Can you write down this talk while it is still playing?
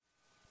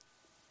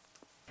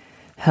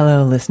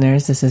Hello,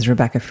 listeners. This is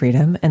Rebecca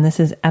Freedom, and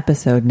this is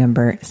episode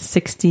number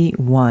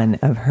 61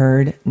 of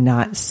Heard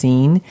Not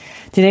Seen.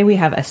 Today we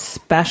have a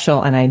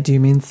special, and I do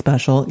mean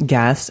special,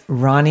 guest,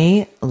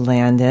 Ronnie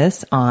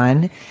Landis,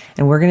 on,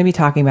 and we're going to be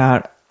talking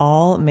about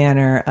all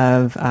manner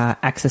of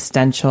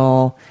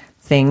existential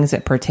things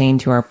that pertain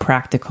to our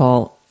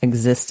practical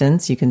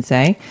existence, you can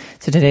say.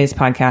 So today's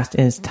podcast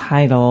is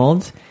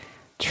titled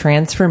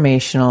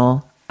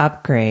Transformational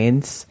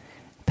Upgrades,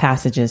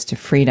 Passages to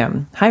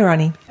Freedom. Hi,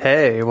 Ronnie.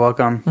 Hey,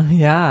 welcome.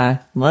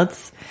 Yeah,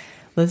 let's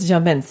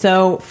jump in.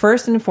 So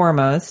first and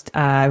foremost,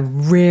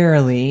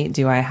 rarely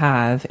do I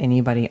have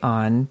anybody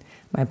on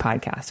my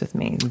podcast with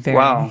me.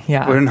 Wow,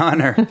 yeah, what an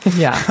honor.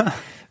 Yeah,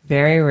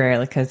 very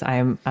rarely because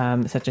I'm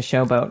such a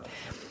showboat.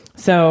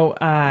 So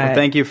well,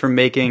 thank you for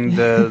making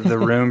the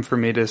room for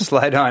me to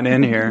slide on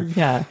in here.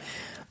 Yeah,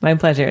 my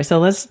pleasure.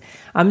 So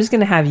I'm just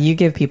going to have you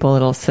give people a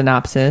little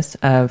synopsis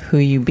of who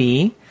you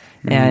be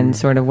and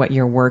sort of what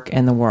your work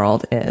in the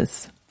world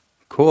is.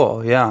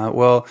 Cool. Yeah.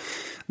 Well,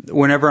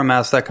 whenever I'm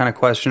asked that kind of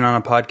question on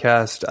a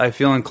podcast, I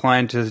feel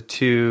inclined to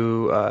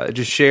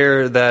just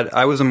share that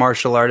I was a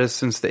martial artist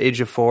since the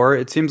age of 4.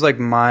 It seems like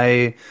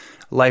my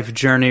life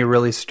journey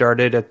really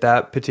started at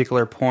that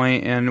particular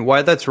point, and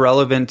why that's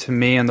relevant to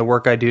me and the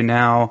work I do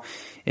now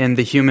in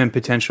the human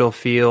potential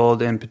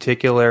field in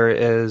particular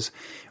is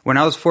when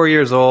I was 4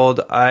 years old,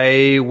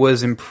 I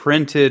was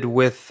imprinted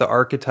with the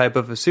archetype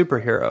of a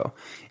superhero.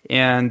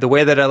 And the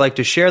way that I like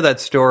to share that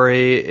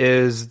story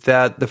is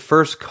that the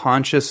first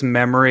conscious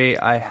memory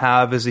I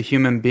have as a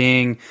human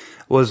being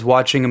was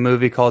watching a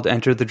movie called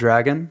Enter the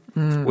Dragon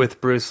with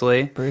Bruce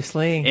Lee. Bruce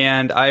Lee.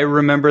 And I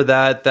remember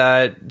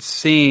that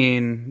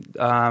scene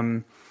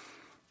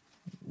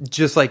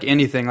just like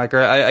anything. Like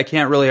I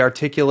can't really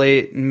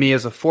articulate me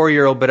as a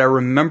 4-year-old, but I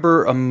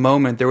remember a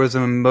moment. There was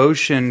an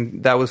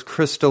emotion that was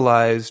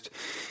crystallized,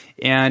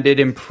 and it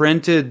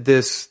imprinted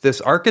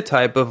this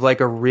archetype of like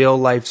a real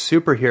life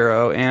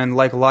superhero. And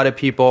like a lot of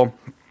people,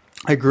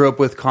 I grew up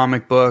with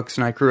comic books,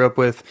 and I grew up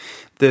with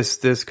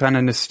this kind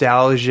of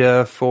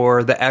nostalgia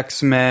for the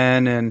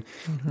X-Men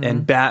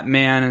and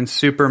Batman and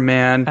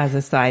Superman. As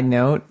a side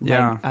note,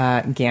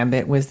 yeah.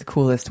 Gambit was the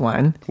coolest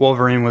one.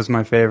 Wolverine was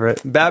my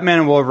favorite. Batman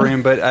and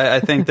Wolverine, but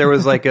I think there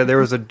was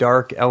a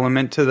dark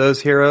element to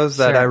those heroes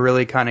that I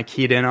really kind of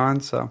keyed in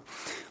on. So a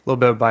little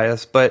bit of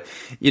bias, but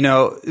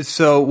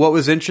so what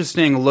was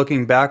interesting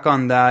looking back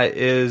on that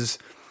is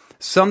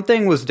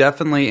something was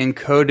definitely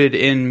encoded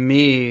in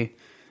me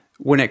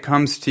when it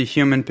comes to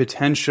human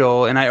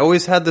potential. And I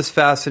always had this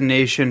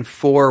fascination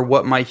for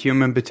what my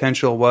human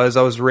potential was.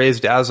 I was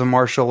raised as a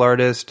martial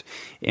artist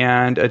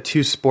and a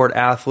 2-sport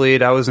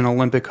athlete. I was an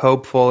Olympic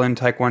hopeful in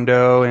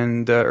Taekwondo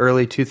in the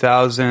early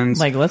 2000s.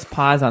 Like, let's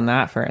pause on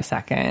that for a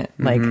second.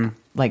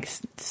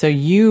 So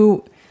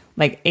you,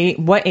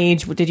 what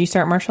age did you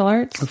start martial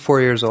arts?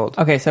 4 years old.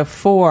 Okay, so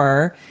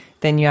 4,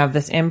 then you have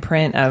this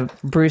imprint of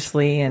Bruce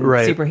Lee and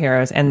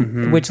superheroes,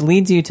 and which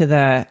leads you to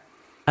the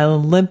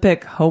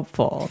Olympic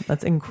hopeful.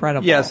 That's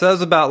incredible. Yeah, so that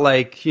was about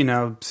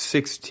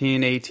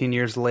 16, 18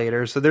 years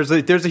later. So there's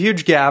a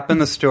huge gap in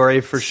the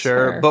story for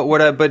sure.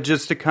 But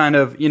just to kind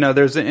of,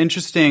 there's an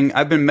interesting,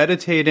 I've been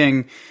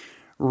meditating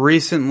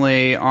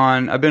recently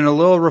I've been a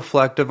little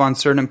reflective on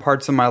certain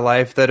parts of my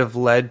life that have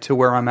led to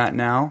where I'm at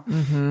now.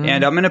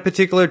 And I'm in a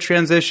particular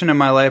transition in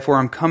my life where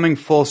I'm coming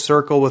full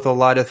circle with a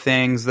lot of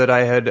things that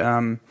I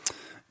had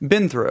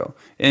been through,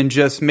 and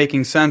just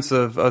making sense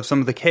of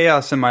some of the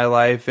chaos in my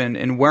life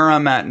and where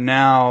I'm at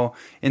now,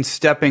 and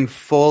stepping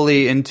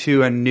fully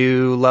into a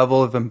new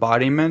level of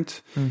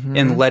embodiment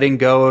and letting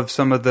go of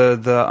some of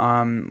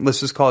the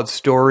let's just call it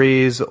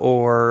stories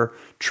or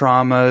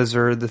traumas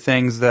or the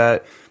things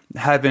that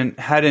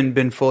hadn't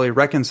been fully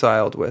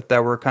reconciled with,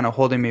 that were kind of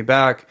holding me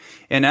back.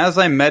 And as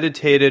I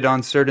meditated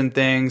on certain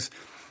things,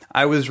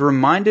 I was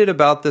reminded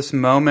about this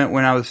moment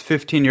when I was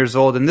 15 years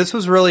old, and this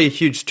was really a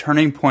huge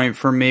turning point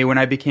for me when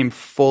I became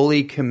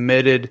fully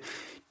committed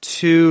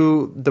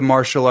to the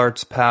martial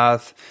arts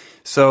path.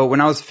 So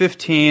when I was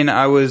 15,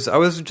 I was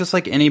just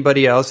like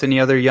anybody else, any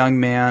other young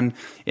man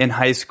in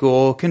high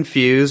school,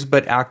 confused,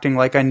 but acting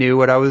like I knew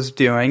what I was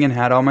doing and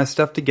had all my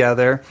stuff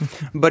together.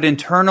 But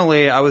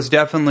internally, I was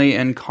definitely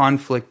in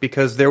conflict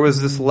because there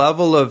was this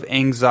level of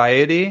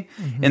anxiety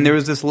and there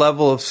was this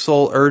level of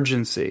soul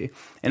urgency.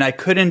 And I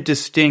couldn't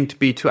distinct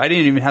between, I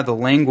didn't even have the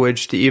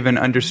language to even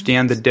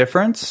understand the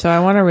difference. So I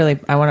want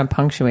to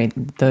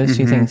punctuate those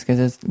two things, because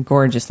it's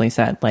gorgeously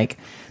said. Like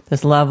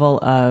this level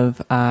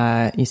of,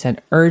 you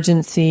said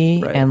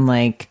urgency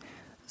and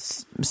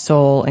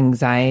soul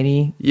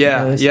anxiety.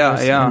 Yeah.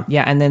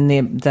 And then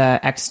the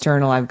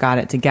external, I've got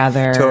it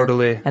together.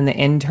 Totally. And the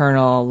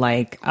internal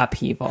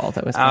upheaval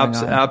that was going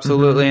on.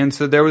 Absolutely. And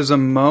so there was a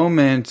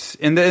moment,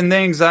 and the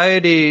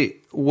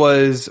anxiety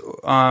was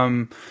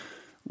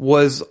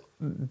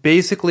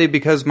basically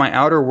because my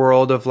outer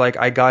world of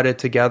I got it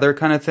together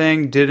kind of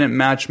thing didn't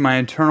match my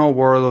internal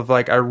world of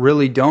I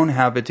really don't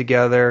have it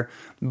together,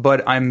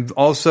 but I'm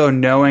also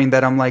knowing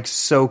that I'm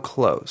so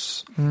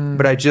close,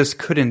 but I just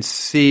couldn't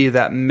see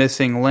that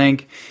missing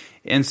link.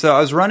 And so I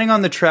was running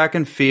on the track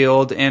and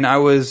field, and I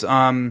was,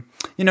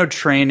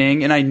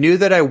 training, and I knew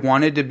that I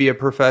wanted to be a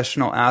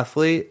professional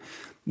athlete,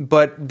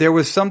 but there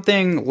was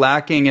something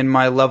lacking in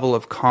my level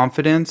of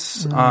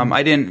confidence.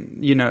 I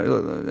didn't,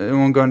 I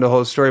won't go into the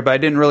whole story, but I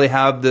didn't really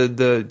have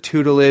the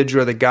tutelage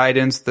or the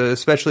guidance,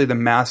 especially the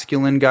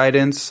masculine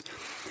guidance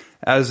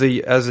as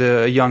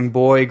a young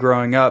boy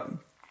growing up.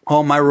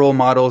 All my role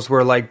models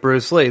were like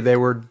Bruce Lee. They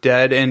were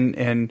dead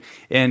and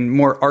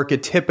more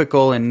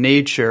archetypical in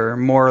nature,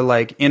 more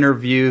like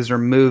interviews or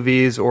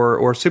movies or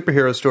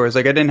superhero stories.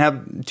 Like I didn't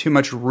have too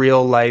much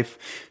real life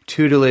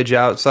tutelage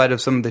outside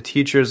of some of the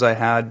teachers I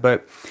had.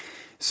 But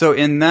so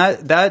in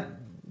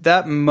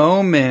that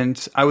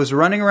moment, I was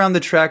running around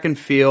the track and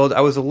field.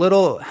 I was a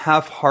little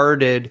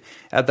half-hearted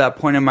at that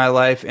point in my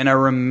life. And I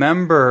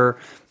remember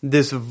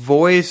this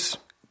voice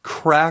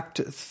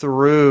cracked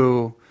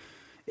through.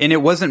 And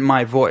it wasn't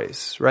my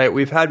voice, right?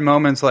 We've had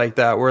moments like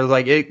that where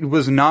like it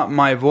was not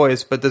my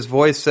voice, but this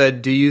voice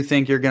said, "Do you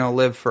think you're going to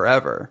live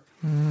forever?"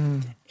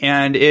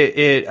 And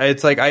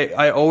it's like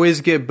I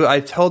always get,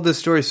 I've told this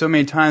story so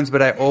many times,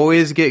 but I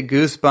always get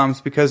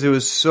goosebumps because it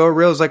was so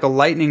real. It was like a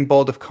lightning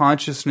bolt of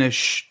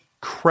consciousness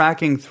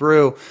cracking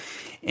through.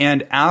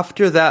 And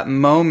after that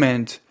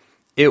moment,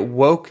 it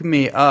woke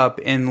me up,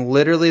 and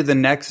literally the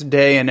next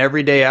day and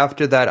every day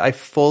after that, I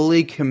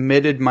fully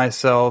committed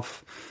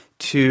myself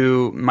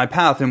to my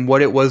path and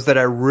what it was that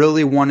I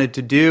really wanted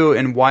to do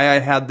and why I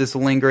had this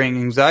lingering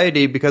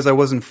anxiety, because I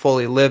wasn't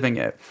fully living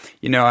it.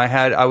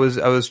 I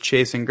was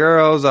chasing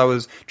girls. I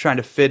was trying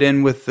to fit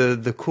in with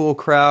the cool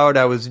crowd.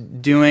 I was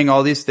doing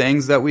all these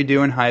things that we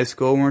do in high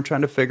school when we're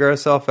trying to figure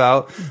ourselves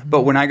out. Mm-hmm.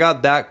 But when I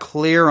got that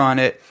clear on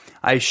it,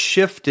 I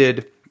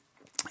shifted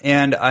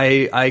and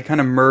I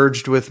kind of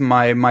merged with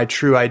my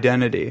true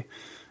identity.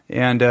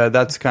 And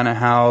that's kind of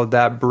how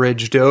that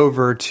bridged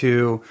over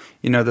to,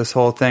 this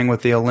whole thing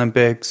with the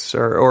Olympics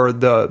or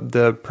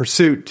the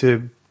pursuit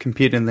to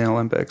compete in the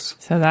Olympics.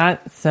 So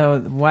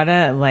what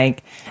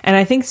and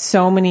I think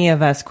so many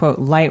of us quote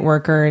light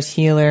workers,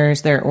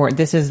 healers,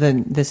 this is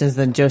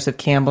the Joseph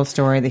Campbell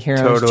story, the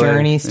hero's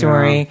journey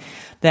story,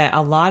 that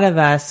a lot of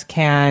us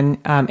can,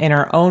 in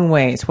our own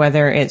ways,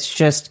 whether it's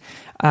just,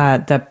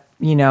 the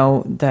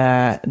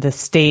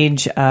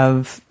stage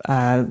of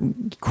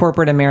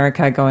corporate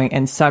America going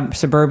and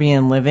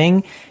suburban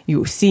living,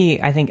 you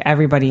see, I think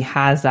everybody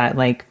has that,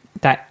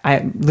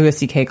 Louis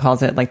C.K.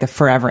 calls it like the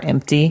forever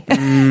empty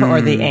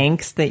or the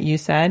angst that you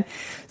said.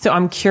 So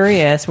I'm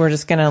curious, we're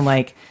just going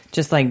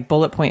to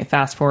bullet point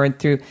fast forward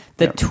through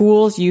the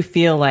tools you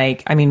feel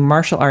like,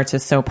 martial arts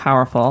is so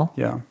powerful.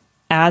 Yeah.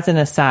 As an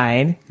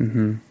aside,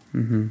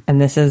 and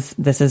this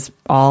is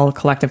all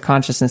collective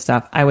consciousness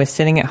stuff. I was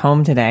sitting at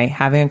home today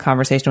having a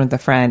conversation with a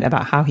friend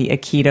about how he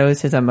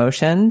aikidos his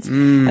emotions.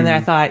 And then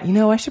I thought,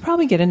 I should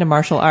probably get into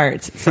martial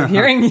arts. So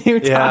hearing you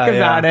talk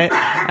about it,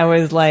 I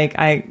was like,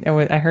 I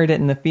heard it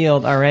in the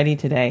field already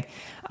today.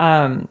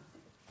 But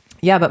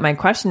my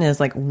question is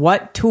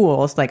what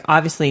tools,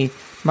 obviously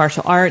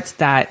martial arts,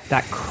 that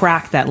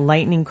crack, that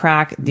lightning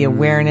crack, the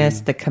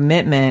awareness, the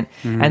commitment.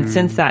 And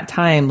since that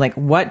time,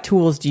 what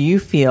tools do you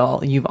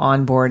feel you've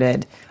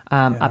onboarded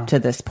up to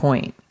this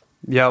point?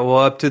 Yeah, well,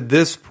 up to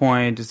this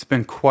point, it's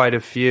been quite a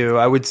few.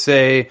 I would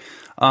say,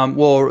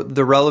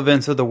 the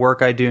relevance of the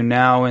work I do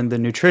now in the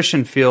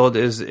nutrition field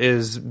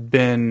is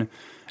been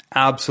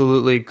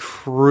absolutely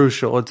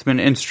crucial. It's been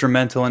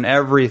instrumental in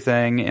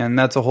everything, and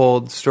that's a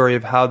whole story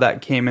of how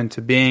that came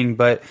into being.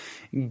 But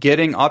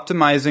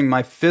optimizing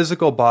my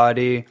physical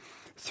body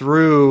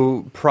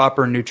through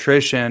proper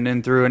nutrition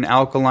and through an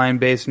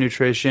alkaline-based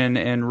nutrition,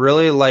 and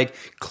really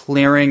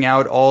clearing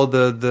out all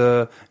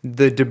the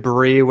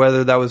debris,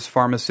 whether that was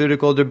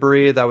pharmaceutical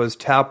debris, that was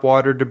tap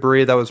water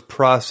debris, that was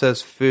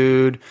processed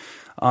food,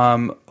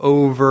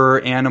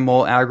 over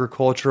animal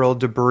agricultural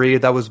debris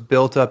that was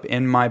built up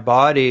in my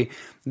body,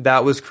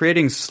 that was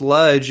creating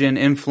sludge and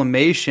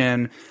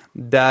inflammation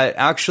that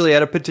actually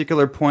at a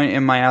particular point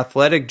in my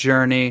athletic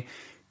journey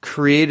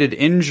created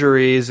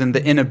injuries and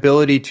the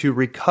inability to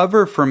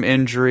recover from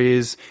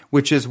injuries,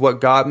 which is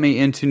what got me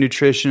into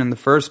nutrition in the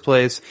first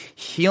place.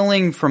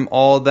 Healing from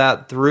all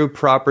that through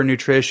proper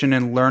nutrition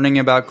and learning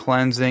about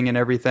cleansing and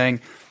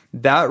everything,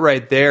 that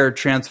right there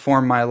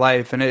transformed my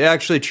life, and it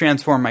actually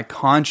transformed my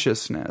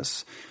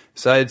consciousness.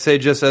 So I'd say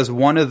just as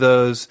one of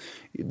those,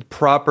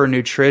 proper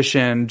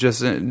nutrition,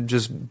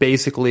 just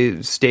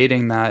basically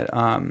stating that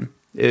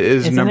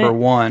is number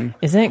one.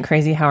 Isn't it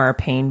crazy how our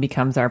pain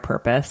becomes our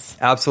purpose?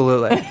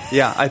 Absolutely.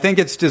 Yeah, I think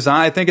it's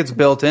designed. I think it's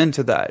built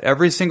into that.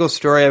 Every single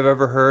story I've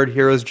ever heard,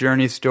 hero's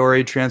journey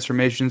story,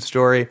 transformation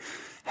story,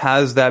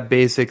 has that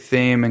basic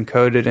theme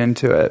encoded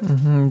into it.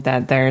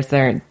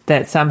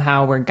 That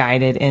somehow we're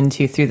guided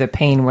into through the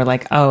pain. We're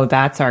like, oh,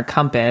 that's our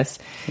compass.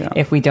 Yeah.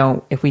 If we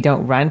don't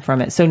run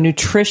from it. So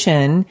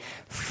nutrition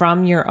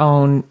from your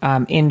own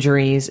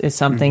injuries is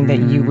something that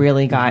you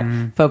really got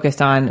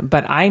focused on.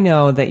 But I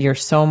know that you're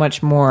so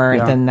much more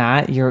than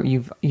that.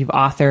 You've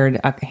authored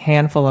a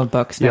handful of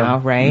books now,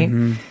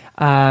 right?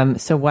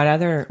 So what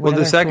other?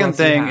 The second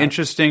thing,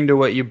 interesting to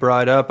what you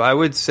brought up, I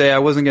would say, I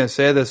wasn't going to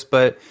say this,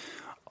 but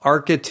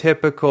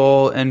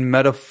archetypical and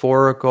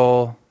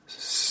metaphorical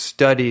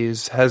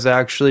studies has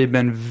actually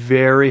been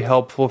very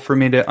helpful for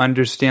me to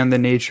understand the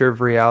nature of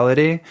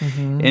reality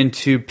and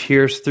to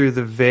pierce through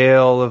the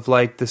veil of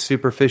like the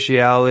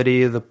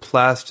superficiality, the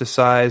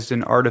plasticized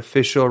and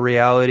artificial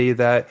reality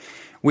that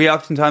we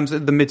oftentimes,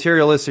 the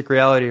materialistic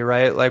reality,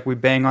 right? Like we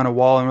bang on a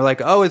wall and we're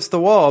like, oh, it's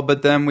the wall.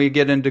 But then we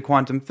get into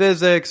quantum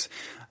physics.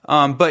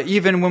 But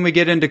even when we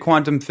get into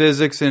quantum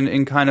physics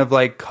and kind of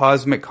like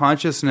cosmic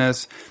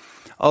consciousness,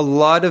 a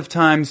lot of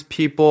times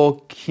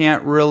people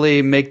can't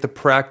really make the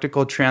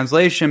practical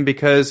translation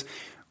because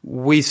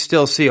we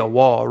still see a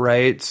wall,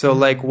 right? So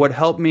like what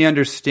helped me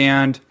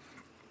understand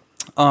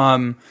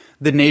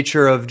the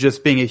nature of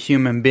just being a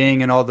human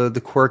being and all the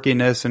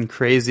quirkiness and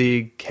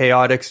crazy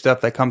chaotic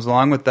stuff that comes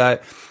along with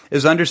that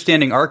is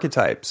understanding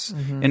archetypes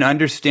and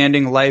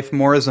understanding life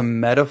more as a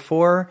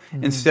metaphor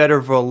instead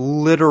of a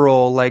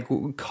literal like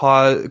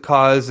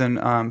cause and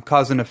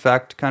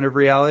effect kind of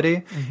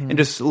reality, and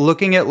just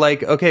looking at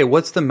like, okay,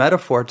 what's the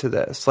metaphor to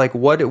this? Like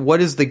what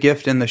is the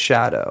gift in the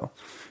shadow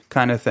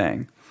kind of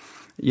thing?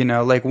 You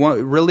know, like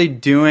really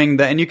doing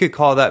that, and you could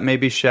call that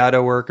maybe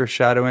shadow work or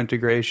shadow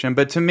integration.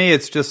 But to me,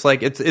 it's just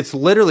like, it's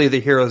literally the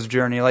hero's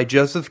journey. Like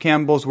Joseph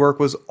Campbell's work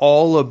was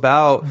all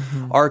about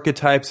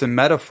archetypes and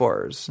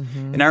metaphors.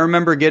 And I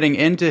remember getting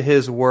into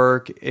his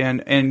work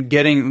and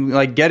getting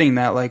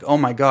that, like, oh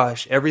my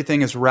gosh,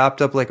 everything is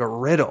wrapped up like a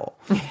riddle.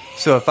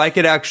 So if I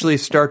could actually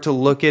start to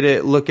look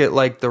at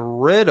like the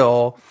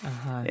riddle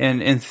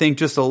and think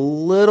just a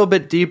little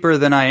bit deeper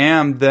than I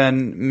am,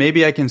 then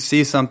maybe I can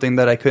see something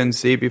that I couldn't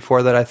see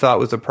before that I thought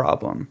was a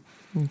problem.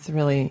 It's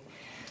really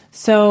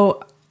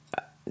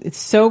it's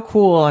so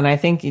cool. And I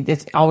think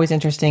it's always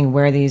interesting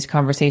where these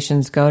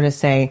conversations go to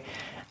say,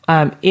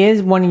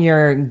 is one of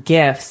your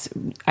gifts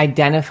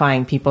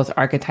identifying people's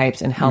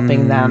archetypes and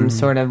helping them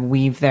sort of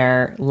weave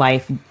their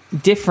life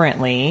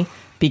differently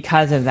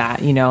because of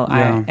that, you know?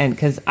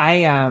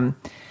 Yeah.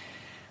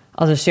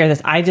 I'll just share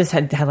this. I just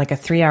had like a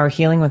 3-hour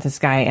healing with this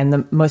guy. And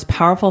the most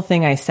powerful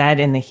thing I said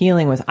in the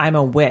healing was, I'm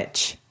a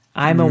witch.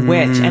 I'm a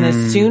witch. And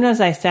as soon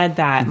as I said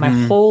that, my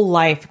whole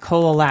life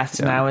coalesced.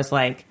 And I was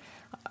like,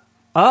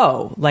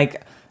 oh,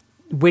 like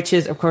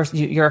witches, of course,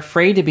 you're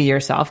afraid to be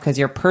yourself because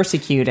you're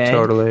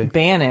persecuted,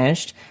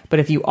 banished. But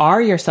if you are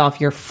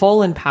yourself, you're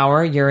full in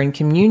power. You're in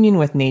communion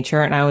with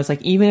nature. And I was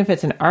like, even if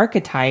it's an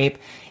archetype,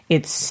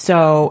 it's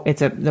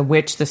the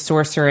witch, the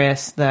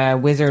sorceress, the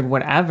wizard,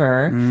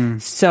 whatever,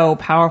 so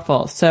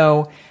powerful.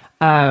 So,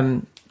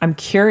 I'm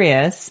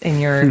curious in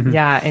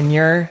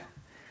your,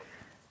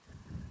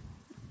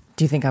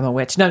 do you think I'm a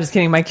witch? No, I'm just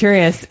kidding. I'm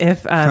curious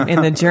if,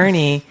 in the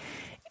journey,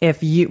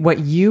 if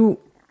you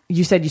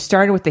said you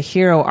started with the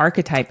hero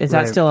archetype, is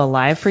that still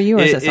alive for you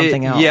or is it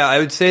something else? Yeah, I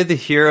would say the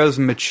hero's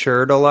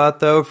matured a lot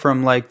though,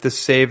 from like the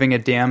saving a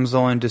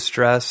damsel in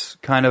distress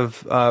kind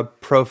of,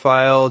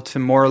 profile to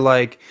more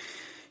like,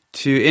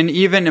 and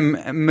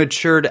even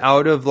matured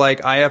out of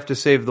like, I have to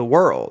save the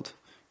world.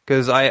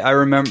 Cause I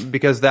remember,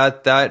 because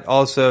that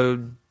also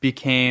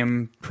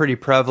became pretty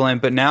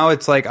prevalent, but now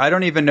it's like, I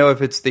don't even know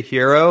if it's the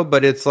hero,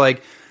 but it's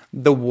like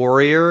the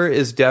warrior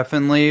is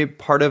definitely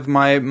part of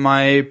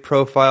my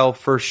profile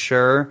for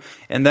sure.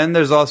 And then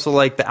there's also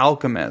like the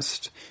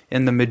alchemist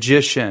and the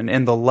magician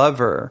and the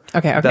lover.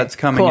 Okay. That's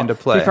coming into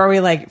play. Before we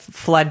like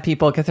flood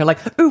people, cause they're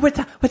like, ooh, what's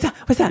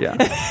that? Yeah.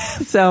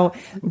 So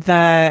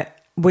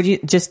would you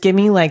just give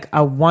me like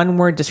a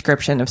one-word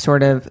description of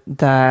sort of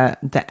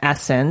the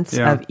essence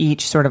of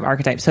each sort of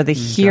archetype? So the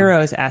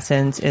hero's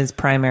essence is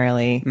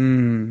primarily...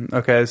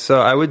 Okay,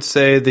 so I would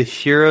say the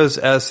hero's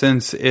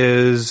essence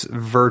is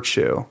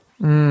virtue.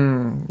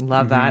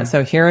 Love that.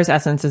 So hero's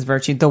essence is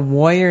virtue. The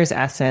warrior's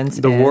essence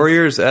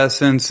warrior's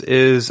essence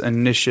is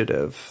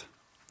initiative.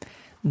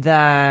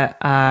 The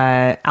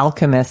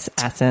alchemist's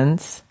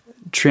essence...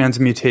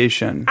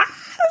 Transmutation.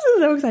 This is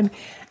so exciting.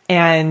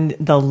 And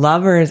the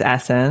lover's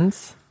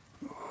essence.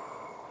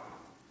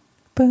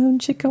 Boom,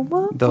 chicka,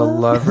 wah, the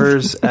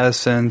lover's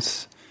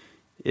essence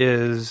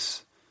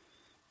is.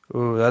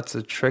 Ooh, that's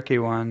a tricky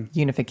one.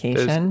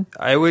 Unification.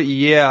 I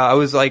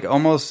was like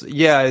almost.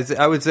 Yeah,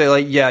 I would say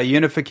like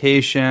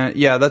unification.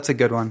 Yeah, that's a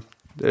good one.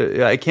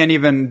 I can't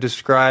even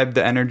describe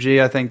the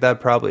energy. I think that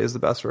probably is the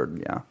best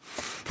word. Yeah.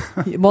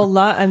 Well,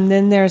 and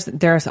then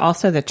there's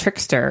also the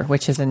trickster,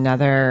 which is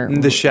another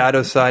the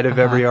shadow side of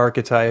every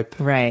archetype.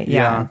 Right.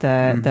 Yeah.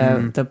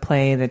 The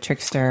play, the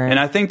trickster. And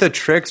I think the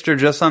trickster,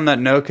 just on that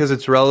note, because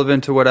it's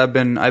relevant to what I've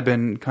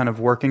been kind of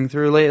working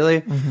through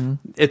lately.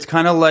 It's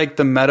kind of like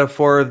the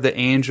metaphor of the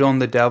angel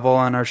and the devil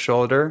on our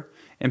shoulder.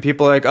 And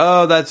people are like,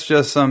 oh, that's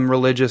just some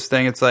religious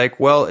thing. It's like,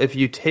 well, if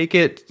you take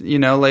it, you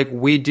know, like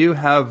we do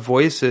have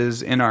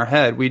voices in our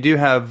head. We do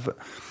have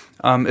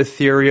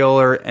ethereal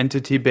or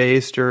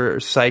entity-based or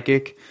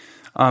psychic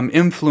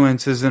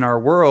influences in our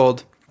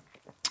world.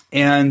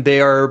 And they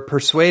are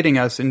persuading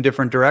us in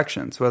different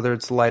directions, whether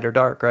it's light or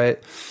dark,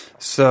 right?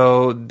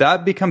 So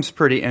that becomes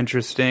pretty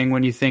interesting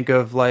when you think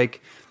of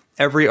like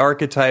every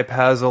archetype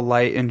has a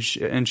light and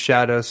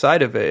shadow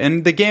side of it.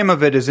 And the game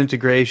of it is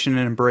integration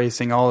and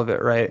embracing all of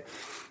it, right?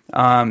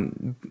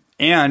 And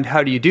And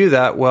how do you do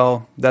that?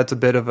 Well, that's a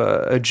bit of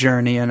a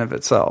journey in of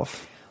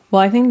itself.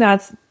 Well, I think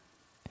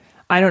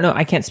I don't know,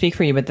 I can't speak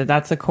for you, but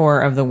that's the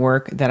core of the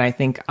work that I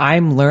think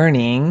I'm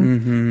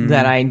learning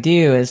that I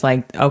do is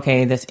like,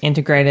 okay, this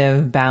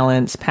integrative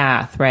balance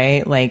path,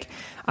 right? Like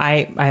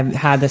I've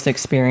had this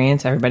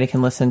experience, everybody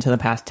can listen to the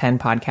past 10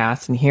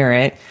 podcasts and hear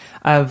it,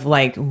 of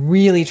like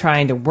really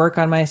trying to work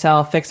on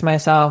myself, fix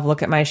myself,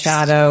 look at my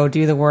shadow,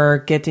 do the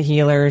work, get to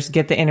healers,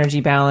 get the energy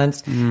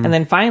balance. And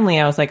then finally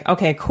I was like,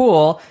 okay,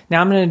 cool.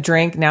 Now I'm going to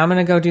drink. Now I'm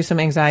going to go do some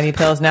anxiety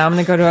pills. Now I'm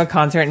going to go to a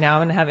concert. Now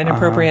I'm going to have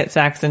inappropriate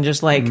sex and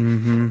just like,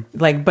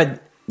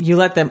 but you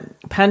let the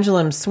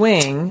pendulum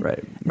swing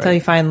until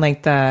you find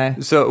like the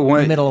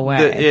middle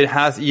way. It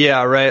has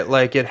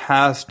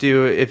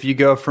to, if you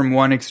go from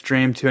one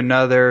extreme to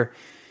another,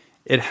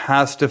 it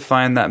has to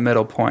find that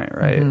middle point,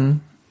 right?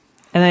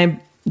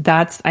 And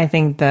I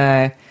think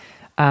the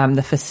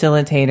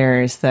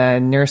facilitators, the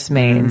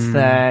nursemaids,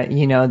 the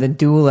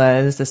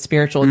doulas, the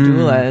spiritual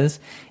doulas,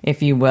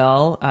 if you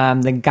will,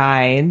 the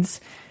guides,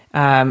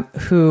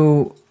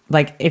 who,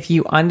 like, if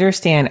you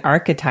understand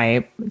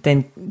archetype,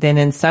 then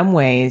in some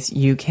ways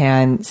you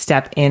can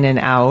step in and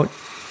out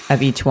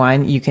of each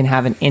one. You can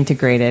have an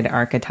integrated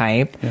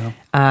archetype.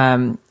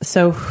 Yeah.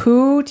 So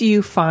who do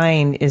you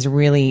find is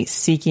really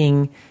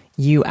seeking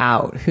you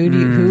out?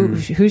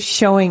 Who's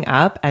showing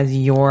up as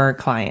your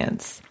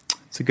clients?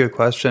 It's a good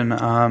question.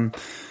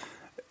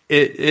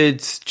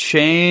 It's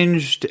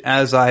changed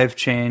as I've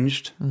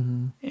changed,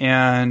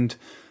 and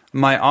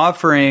my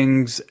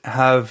offerings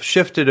have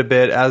shifted a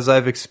bit as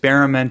I've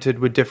experimented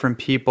with different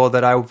people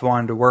that I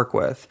wanted to work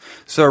with.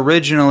 So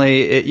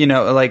originally,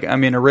 way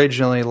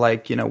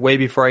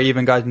before I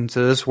even got into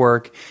this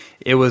work,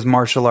 it was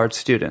martial arts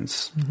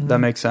students. That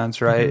makes sense,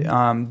 right?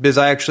 Because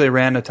I actually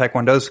ran a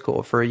Taekwondo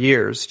school for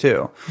years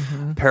too,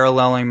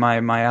 paralleling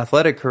my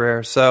athletic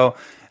career. So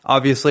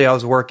obviously I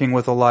was working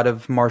with a lot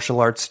of martial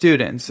arts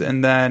students.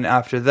 And then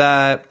after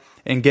that,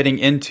 and getting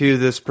into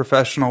this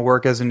professional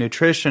work as a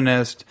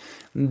nutritionist,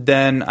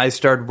 then I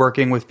started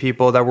working with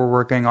people that were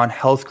working on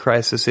health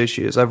crisis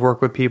issues. I've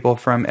worked with people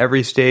from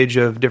every stage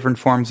of different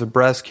forms of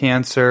breast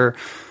cancer,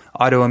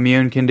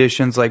 autoimmune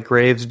conditions like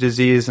Graves'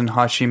 disease and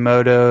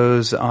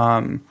Hashimoto's,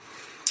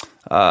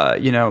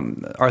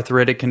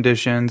 arthritic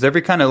conditions,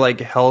 every kind of like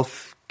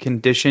health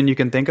condition you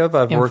can think of.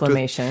 I've worked with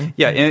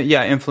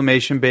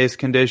inflammation-based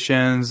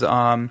conditions.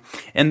 And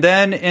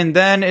then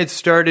it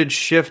started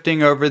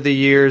shifting over the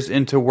years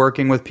into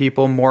working with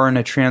people more in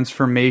a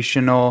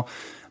transformational,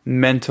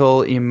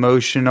 mental,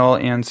 emotional,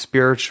 and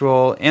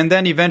spiritual, and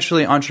then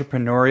eventually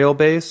entrepreneurial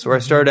base, where I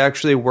started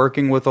actually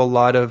working with a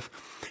lot of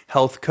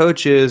health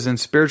coaches and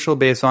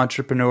spiritual-based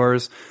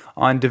entrepreneurs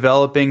on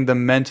developing the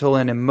mental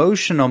and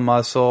emotional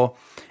muscle,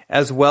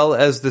 as well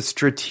as the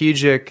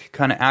strategic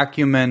kind of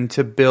acumen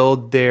to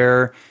build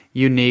their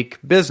unique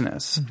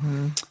business.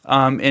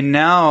 And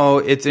now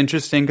it's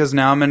interesting because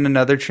now I'm in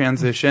another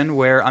transition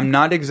where I'm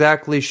not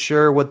exactly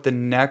sure what the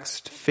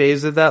next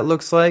phase of that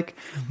looks like,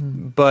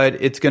 but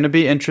it's going to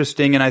be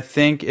interesting. And I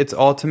think it's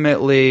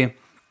ultimately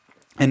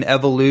an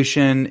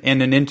evolution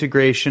and an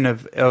integration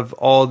of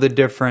all the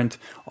different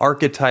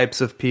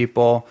archetypes of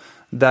people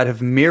that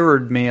have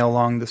mirrored me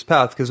along this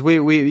path. Because we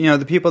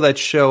the people that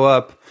show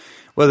up,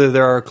 whether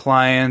they're our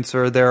clients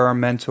or they're our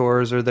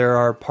mentors or they're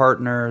our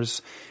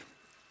partners,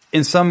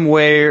 in some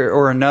way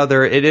or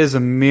another, it is a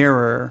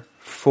mirror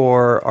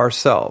for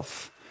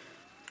ourselves.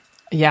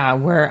 Yeah,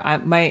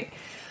 my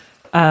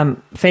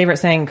favorite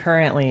saying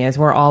currently is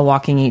we're all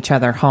walking each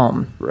other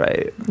home.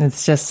 Right.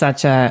 It's just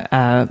such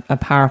a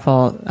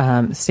powerful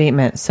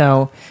statement.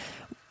 So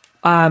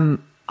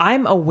I'm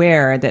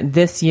aware that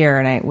this year,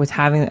 and I was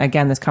having,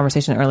 again, this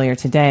conversation earlier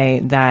today,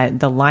 that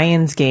the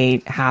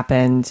Lionsgate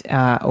happened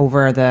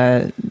over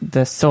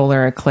the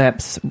solar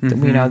eclipse,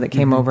 that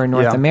came over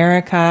North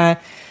America.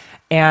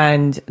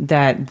 And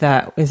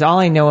that is all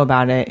I know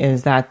about it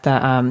is that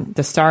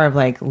the star of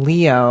like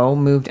Leo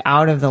moved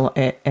out of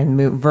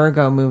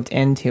Virgo moved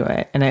into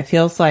it. And it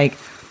feels like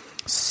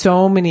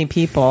so many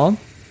people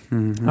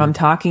I'm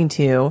talking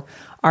to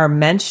are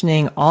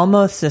mentioning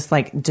almost this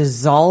like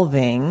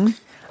dissolving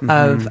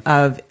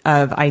of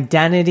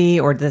identity,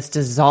 or this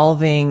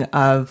dissolving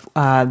of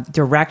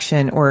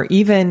direction, or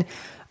even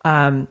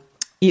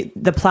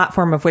the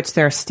platform of which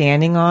they're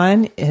standing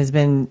on has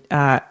been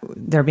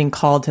they're being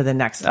called to the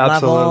next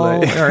level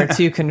or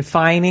too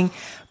confining.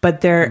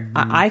 But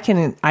I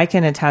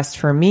can attest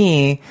for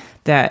me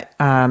that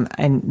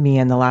and me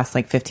in the last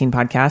like 15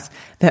 podcasts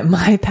that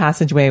my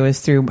passageway was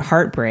through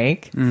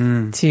heartbreak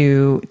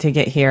to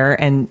get here.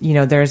 And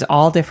there's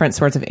all different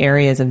sorts of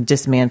areas of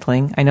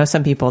dismantling. I know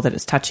some people that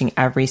it's touching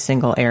every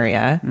single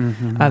area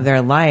of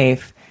their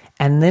life,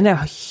 and then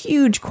a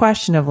huge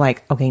question of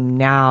like, okay,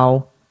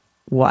 now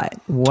what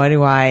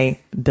do I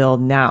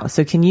build now?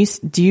 So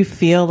do you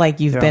feel like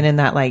you've been in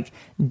that like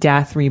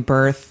death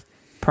rebirth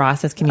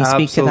process? Can you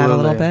speak to that a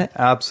little bit?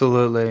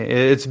 Absolutely.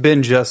 It's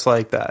been just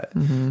like that.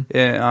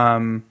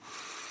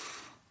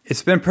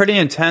 It's been pretty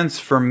intense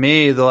for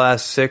me the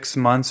last 6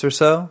 months or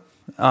so.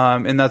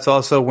 And that's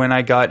also when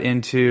I got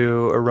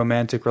into a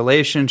romantic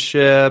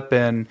relationship,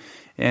 and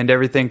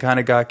everything kind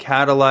of got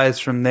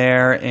catalyzed from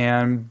there,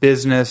 and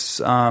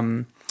business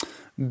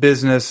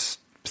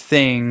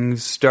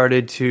things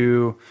started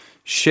to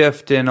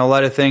shift, and a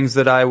lot of things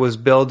that I was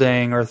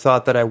building or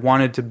thought that I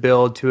wanted to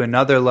build to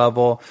another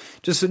level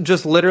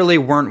just literally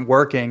weren't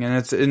working.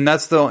 And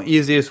that's the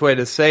easiest way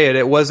to say it.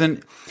 It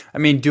wasn't, I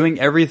mean, doing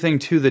everything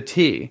to the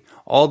T,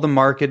 all the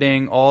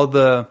marketing, all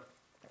the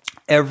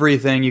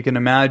everything you can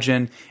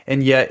imagine,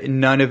 and yet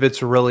none of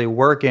it's really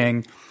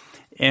working.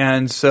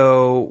 And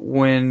so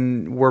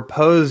when we're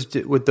posed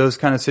with those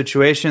kind of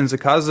situations, it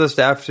causes us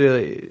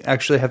to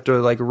actually have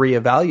to like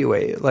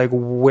reevaluate, like,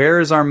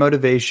 where is our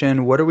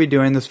motivation? What are we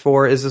doing this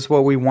for? Is this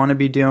what we want to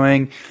be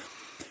doing?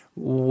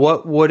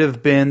 What would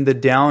have been the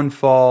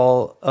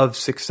downfall of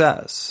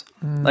success?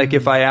 Like,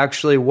 if I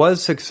actually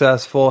was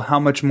successful, how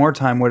much more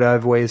time would I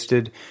have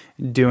wasted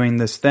doing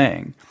this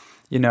thing?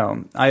 You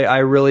know, I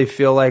really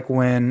feel like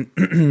when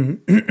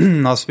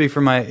I'll speak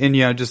from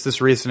just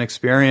this recent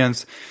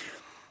experience,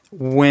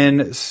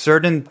 when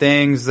certain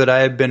things that I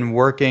had been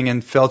working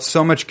and felt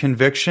so much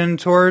conviction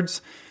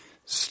towards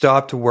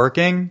stopped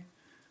working,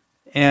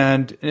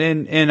 and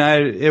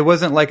it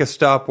wasn't like a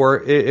stop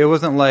work. It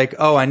wasn't like,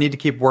 oh, I need to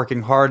keep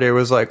working harder. It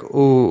was like,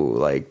 ooh,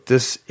 like,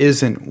 this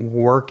isn't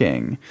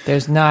working.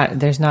 There's not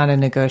a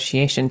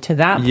negotiation to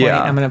that point.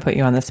 Yeah. I'm going to put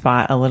you on the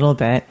spot a little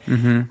bit,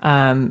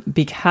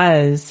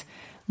 because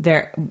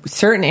there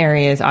certain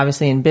areas,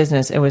 obviously in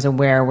business, it was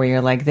aware where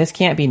you're like, this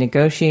can't be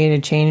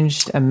negotiated,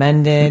 changed,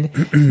 amended.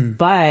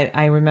 But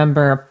I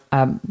remember,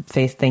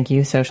 thank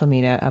you, social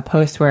media, a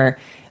post where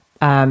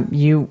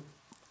you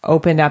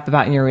opened up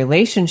about in your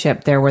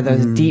relationship. There were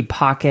those deep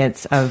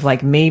pockets of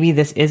like, maybe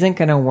this isn't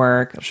going to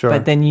work. Sure.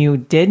 But then you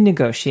did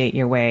negotiate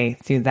your way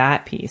through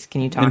that piece.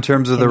 Can you talk in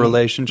terms of the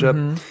relationship?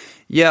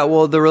 Yeah,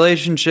 well, the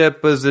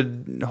relationship was a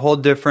whole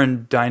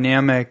different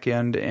dynamic,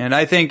 and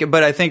I think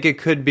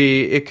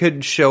it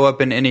could show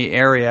up in any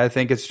area. I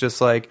think it's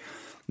just like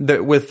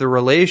with the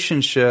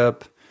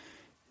relationship,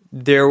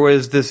 there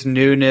was this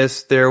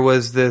newness, there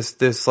was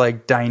this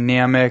like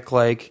dynamic,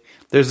 like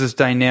there's this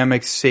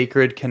dynamic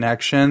sacred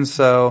connection.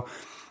 So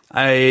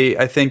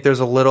I think there's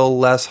a little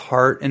less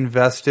heart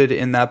invested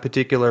in that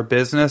particular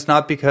business,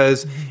 not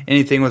because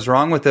anything was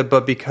wrong with it,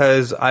 but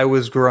because I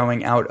was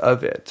growing out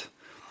of it.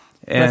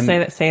 And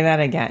let's say that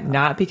again.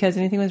 Not because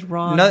anything was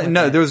wrong.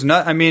 There was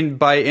not. I mean,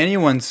 by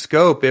anyone's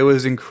scope, it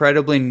was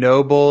incredibly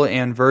noble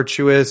and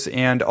virtuous,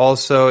 and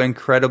also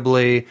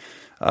incredibly,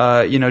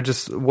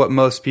 just what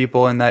most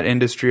people in that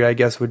industry, I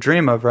guess, would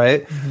dream of,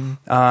 right?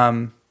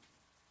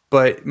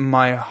 But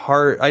my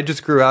heart, I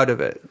just grew out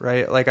of it,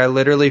 right? Like, I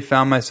literally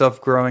found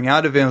myself growing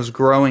out of it. It was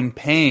growing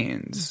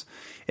pains.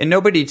 And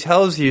nobody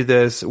tells you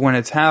this when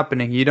it's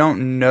happening. You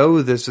don't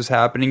know this is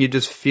happening. You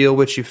just feel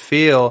what you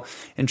feel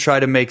and try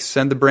to make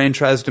sense. The brain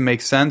tries to make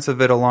sense of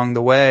it along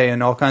the way,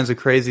 and all kinds of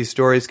crazy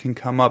stories can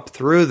come up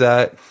through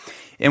that.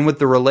 And with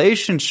the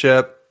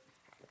relationship,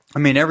 I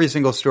mean, every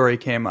single story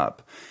came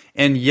up.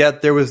 And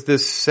yet there was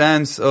this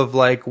sense of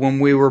like, when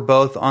we were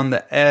both on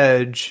the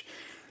edge,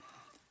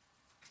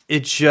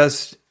 it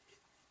just...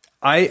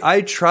 I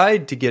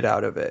tried to get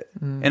out of it.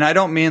 And I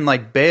don't mean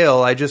like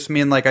bail. I just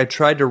mean like I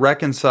tried to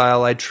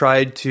reconcile. I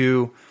tried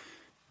to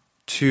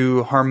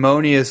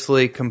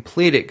harmoniously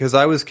complete it, because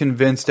I was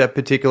convinced at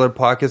particular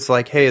pockets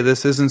like, hey,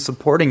 this isn't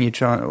supporting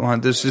each other.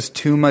 There's just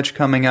too much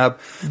coming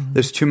up.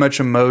 There's too much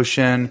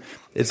emotion.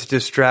 It's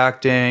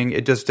distracting.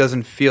 It just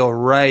doesn't feel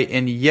right.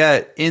 And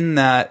yet in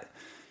that,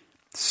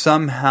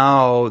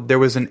 somehow there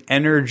was an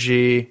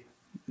energy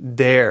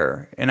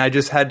there. And I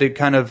just had to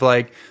kind of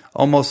like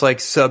almost like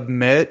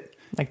submit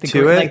like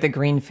the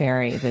green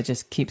fairy that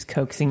just keeps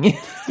coaxing you.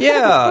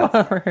 Yeah,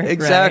 forward,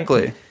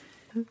 exactly.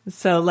 Right?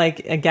 So like,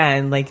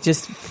 again, like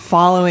just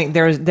following,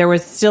 there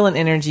was still an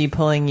energy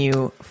pulling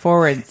you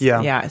forward.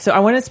 Yeah. So I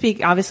want to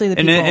speak, obviously, the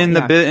people.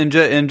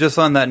 And just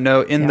on that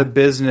note, in the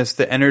business,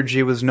 the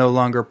energy was no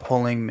longer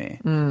pulling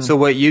me. So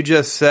what you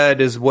just said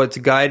is what's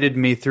guided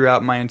me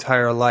throughout my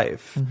entire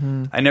life.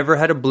 I never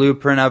had a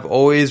blueprint. I've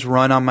always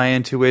run on my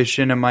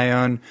intuition and my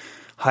own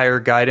higher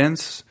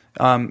guidance.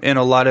 And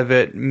a lot of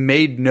it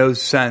made no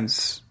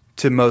sense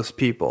to most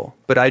people,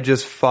 but I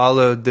just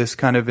followed this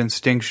kind of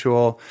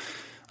instinctual,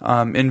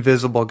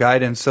 invisible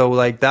guidance. So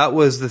like, that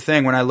was the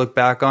thing. When I look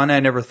back on it,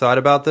 I never thought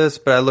about this,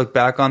 but I look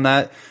back on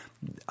that,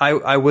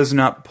 I was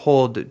not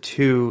pulled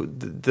to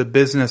the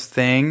business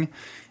thing.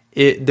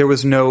 There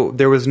was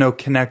no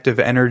connective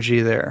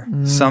energy there.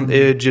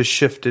 It just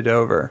shifted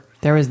over.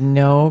 There was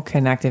no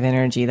connective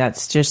energy.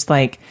 That's just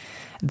like,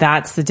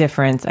 that's the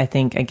difference, I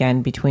think,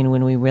 again, between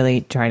when we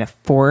really try to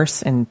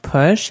force and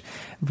push,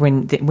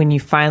 when you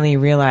finally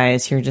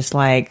realize you're just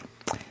like,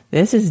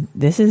 this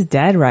is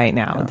dead right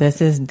now. Yeah.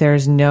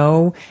 There's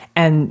no,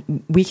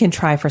 and we can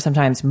try for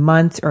sometimes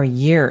months or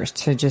years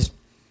to just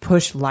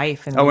push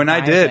life. And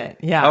I did. It.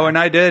 Yeah.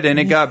 And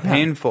it got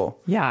painful.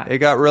 Yeah. It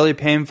got really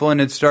painful,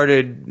 and it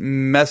started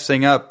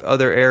messing up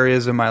other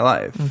areas of my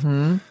life.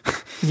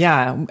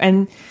 Yeah.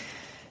 And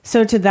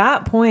so to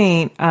that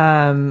point,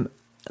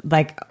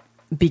 like,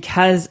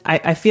 because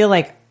I feel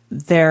like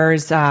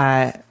there's,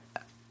 I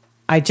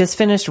just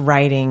finished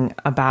writing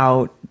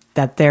about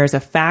that there's a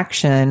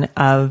faction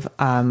of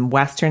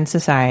Western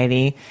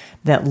society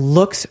that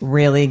looks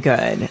really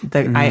good.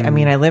 I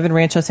mean, I live in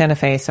Rancho Santa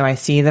Fe, so I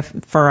see the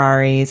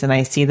Ferraris and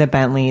I see the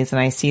Bentleys and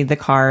I see the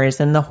cars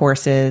and the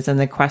horses and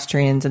the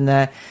equestrians and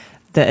the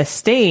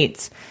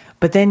estates.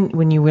 But then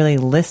when you really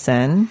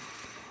listen,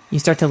 you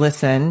start to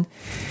listen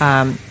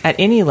at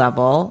any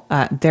level,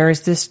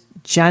 there's this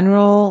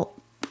general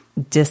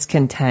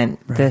discontent,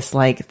 this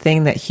like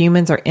thing that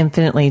humans are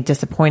infinitely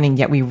disappointing,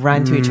 yet we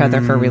run to each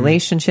other for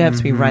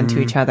relationships. We run to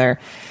each other.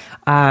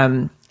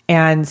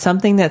 And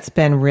something that's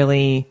been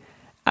really,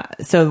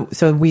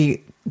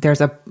 there's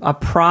a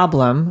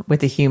problem with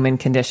the human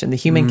condition. The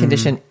human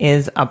condition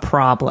is a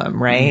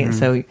problem, right?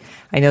 So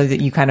I know that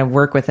you kind of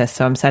work with this,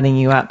 so I'm setting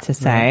you up to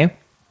say,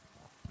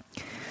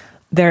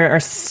 there are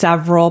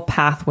several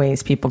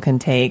pathways people can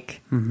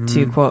take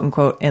to quote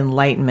unquote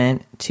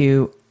enlightenment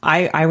to,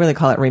 I really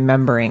call it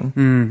remembering.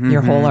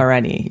 You're whole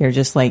already. You're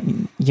just like,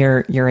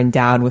 you're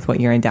endowed with what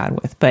you're endowed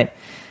with. But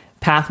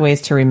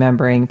pathways to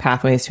remembering,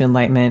 pathways to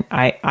enlightenment.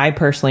 I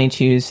personally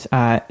choose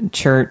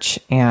church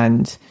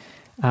and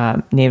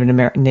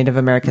Native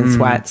American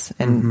sweats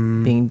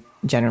and being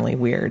generally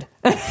weird.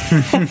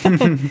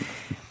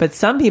 But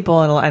some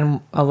people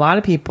and a lot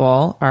of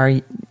people are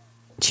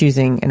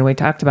choosing, and we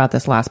talked about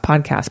this last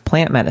podcast,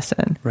 plant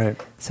medicine. Right.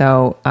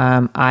 So,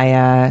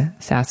 Aya,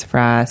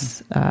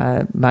 sassafras,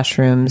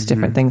 mushrooms,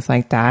 different things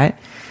like that.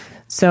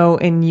 So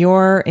in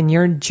your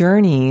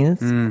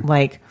journeys,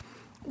 like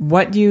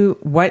what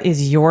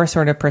is your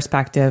sort of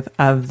perspective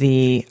of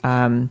the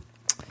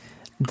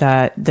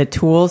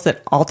tools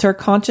that alter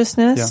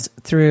consciousness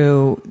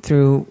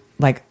through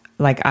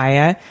like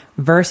Aya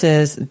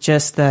versus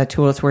just the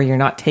tools where you're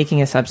not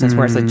taking a substance,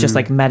 where it's like just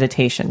like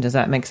meditation. Does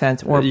that make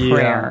sense? Or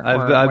prayer?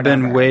 I've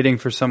been waiting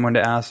for someone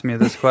to ask me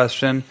this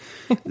question.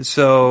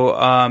 So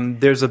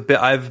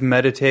I've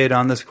meditated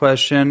on this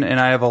question, and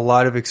I have a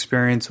lot of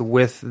experience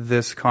with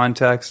this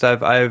context.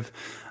 I have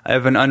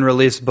an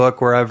unreleased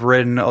book where I've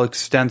written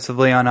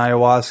extensively on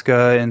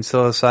ayahuasca and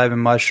psilocybin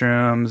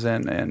mushrooms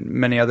and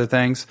many other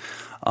things.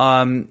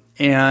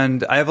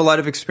 And I have a lot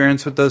of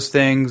experience with those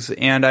things,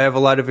 and I have a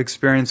lot of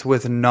experience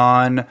with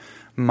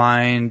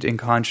non-mind and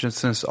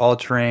consciousness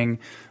altering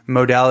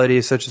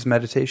modalities such as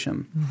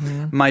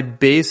meditation. My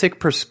basic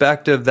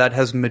perspective that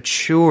has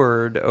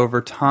matured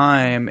over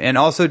time, and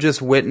also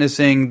just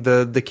witnessing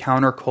the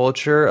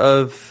counterculture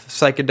of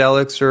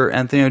psychedelics or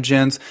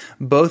entheogens,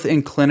 both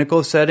in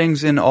clinical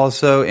settings and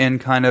also in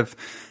kind of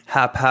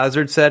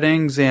haphazard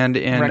settings and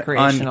in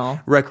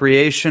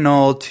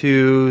recreational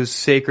to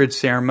sacred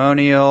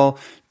ceremonial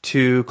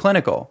to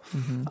clinical.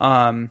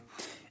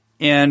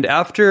 And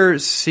after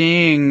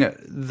seeing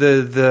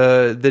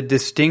the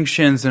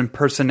distinctions in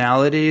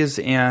personalities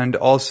and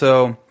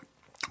also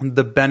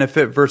the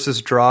benefit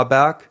versus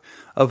drawback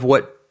of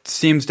what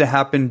seems to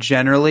happen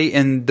generally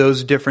in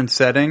those different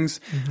settings,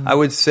 I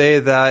would say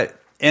that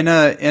in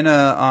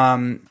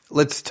a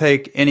let's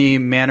take any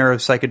manner of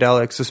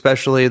psychedelics,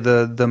 especially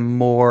the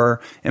more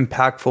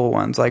impactful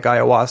ones like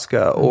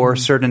ayahuasca or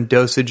certain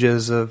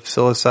dosages of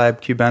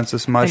psilocybe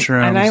cubensis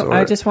mushrooms. And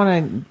I just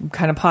want to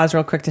kind of pause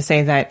real quick to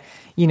say that,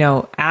 you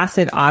know,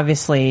 acid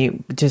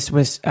obviously just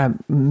was a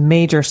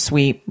major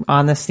sweep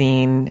on the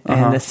scene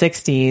in the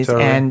 60s.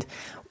 Totally. And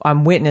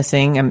I'm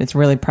witnessing, it's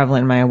really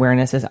prevalent in my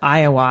awareness, is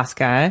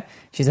ayahuasca.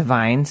 She's a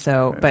vine.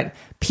 So, but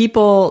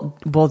people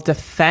will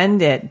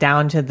defend it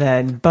down to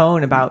the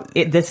bone about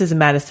it. This is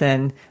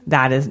medicine.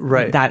 That is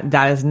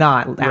that is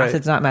not.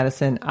 Acid's not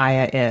medicine.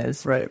 Aya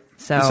is. Right.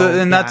 So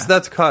and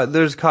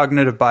there's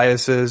cognitive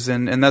biases,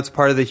 and that's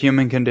part of the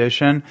human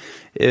condition.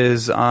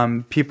 Is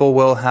people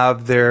will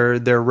have their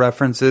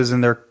references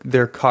and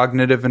their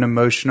cognitive and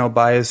emotional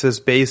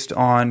biases based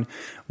on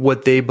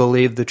what they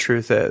believe the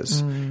truth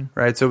is,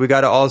 right? So we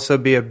got to also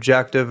be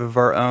objective of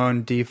our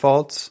own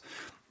defaults.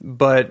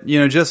 But, you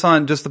know, just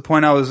the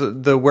point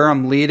where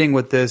I'm leading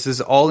with this is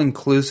all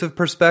inclusive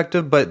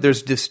perspective, but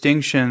there's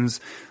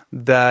distinctions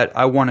that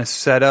I want to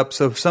set up.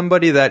 So if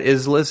somebody that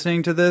is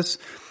listening to this,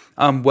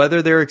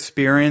 whether they're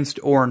experienced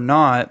or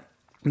not,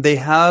 they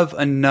have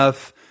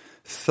enough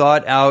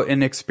thought out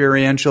and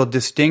experiential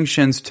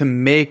distinctions to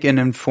make an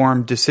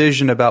informed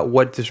decision about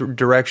what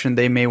direction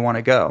they may want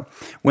to go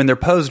when they're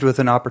posed with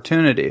an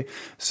opportunity.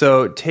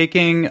 So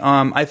taking,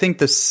 I think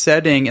the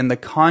setting and the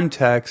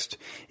context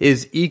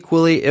is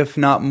equally, if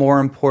not more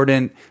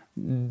important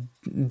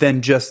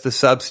than just the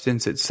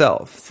substance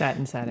itself. Set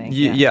and setting.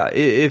 Yeah.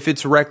 If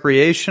it's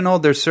recreational,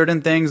 there's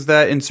certain things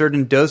that in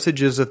certain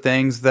dosages of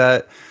things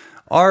that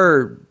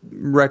are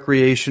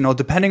recreational,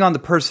 depending on the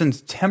person's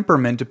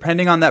temperament,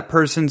 depending on that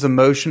person's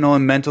emotional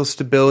and mental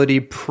stability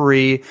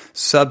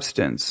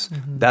pre-substance.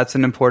 That's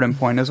an important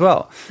point as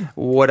well.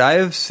 What I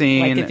have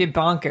seen... Like if you're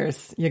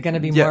bonkers, you're going to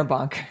be more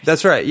bonkers.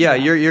 That's right. Yeah.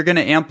 You're going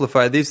to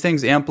amplify. These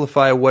things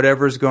amplify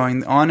whatever's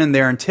going on in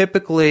there, and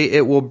typically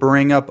it will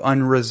bring up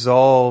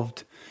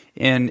unresolved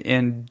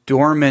and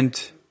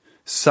dormant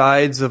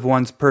sides of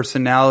one's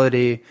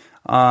personality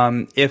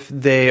if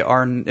they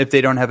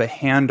don't have a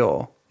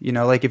handle. You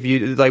know, like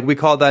we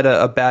call that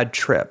a bad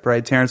trip,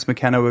 right? Terence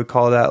McKenna would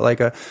call that like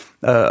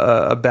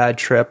a bad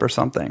trip or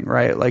something,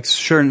 right? Like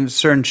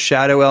certain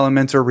shadow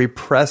elements or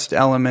repressed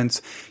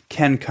elements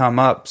can come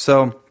up.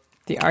 So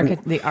the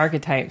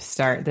archetypes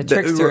start, the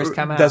tricksters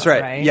come out. That's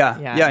right. Yeah.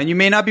 And you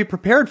may not be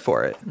prepared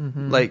for it.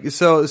 Like,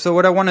 so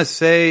what I want to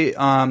say,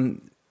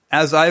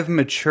 as I've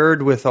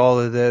matured with all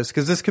of this,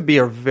 because this could be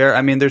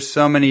there's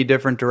so many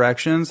different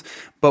directions,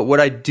 but what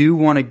I do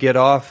want to get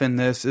off in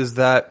this is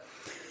that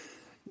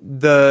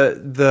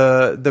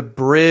the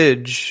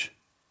bridge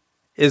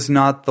is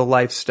not the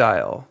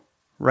lifestyle,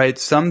 right?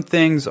 Some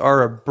things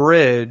are a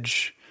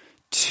bridge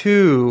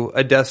to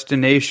a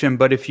destination,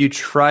 but if you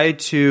try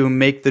to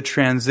make the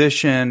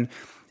transition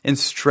and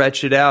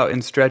stretch it out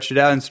and stretch it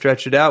out and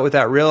stretch it out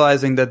without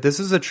realizing that this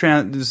is a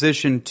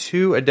transition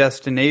to a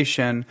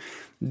destination,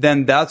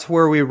 then that's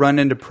where we run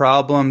into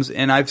problems.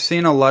 And I've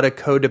seen a lot of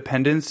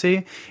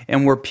codependency,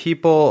 and where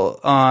people,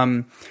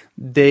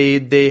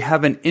 they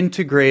haven't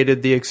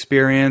integrated the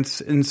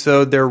experience, and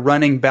so they're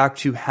running back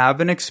to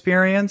have an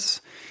experience,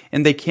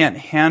 and they can't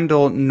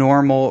handle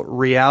normal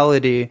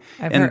reality.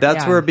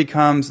 That's where it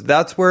becomes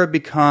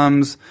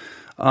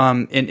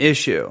an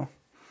issue.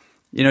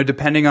 You know,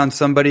 depending on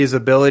somebody's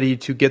ability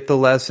to get the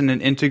lesson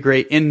and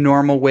integrate in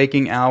normal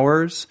waking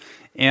hours.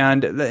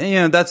 And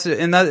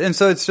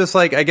so it's just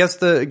like, I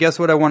guess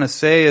what I want to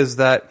say is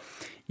that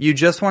you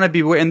just want to be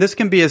aware, and this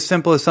can be as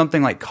simple as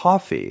something like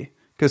coffee.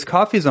 Because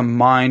coffee is a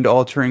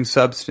mind-altering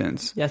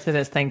substance. Yes, it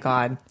is. Thank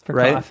God for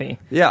coffee.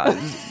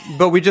 Yeah,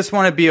 but we just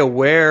want to be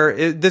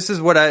aware. This is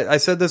what I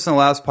said this in the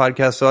last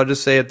podcast, so I'll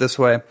just say it this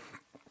way.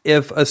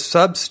 If a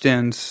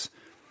substance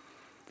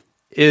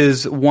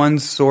is one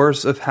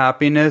source of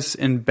happiness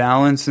and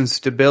balance and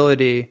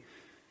stability,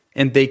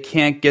 and they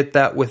can't get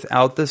that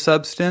without the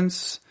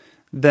substance,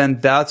 then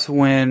that's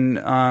when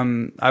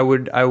I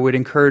would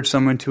encourage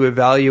someone to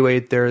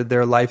evaluate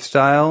their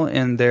lifestyle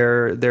and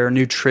their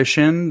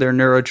nutrition, their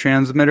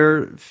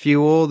neurotransmitter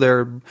fuel,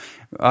 their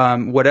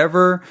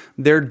whatever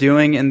they're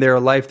doing in their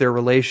life, their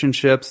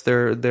relationships,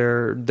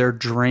 their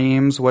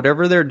dreams,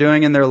 whatever they're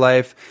doing in their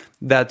life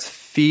that's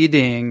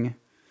feeding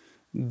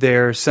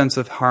their sense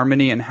of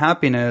harmony and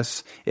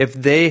happiness. If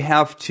they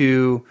have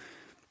to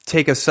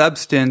take a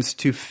substance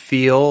to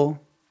feel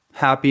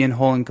happy and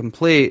whole and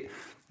complete,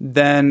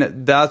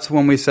 then that's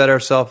when we set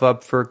ourselves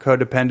up for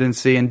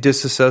codependency and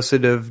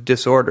dissociative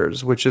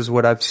disorders, which is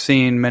what I've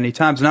seen many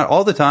times. Not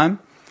all the time.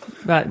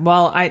 But,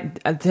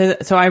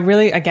 so I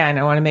really, again,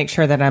 I want to make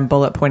sure that I'm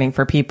bullet pointing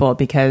for people,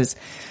 because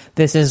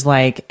this is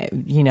like,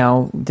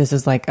 this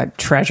is like a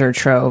treasure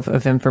trove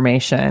of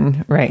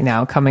information right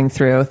now coming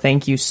through.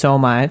 Thank you so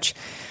much.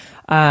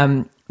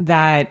 Addiction,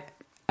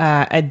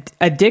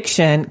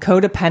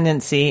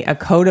 codependency. A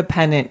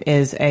codependent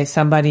is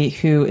somebody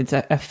who it's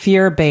a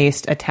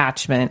fear-based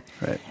attachment,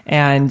 right.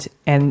 and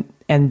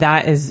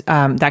that is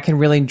that can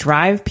really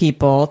drive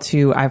people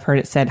to, I've heard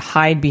it said,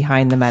 hide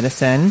behind the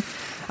medicine,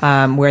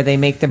 where they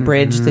make the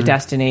bridge the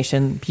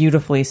destination.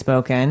 Beautifully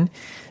spoken.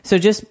 So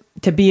just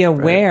to be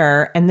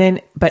aware,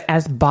 right. But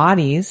as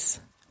bodies,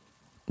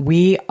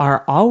 we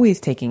are always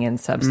taking in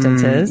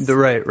substances.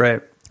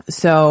 Right.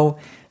 So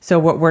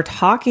what we're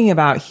talking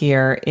about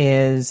here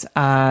is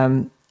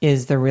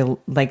the real,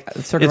 like,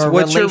 sort of a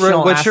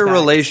relational what's your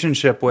aspect.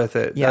 Relationship with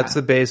it? Yeah. That's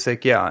the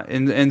basic. Yeah.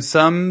 And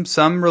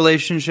some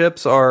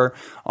relationships are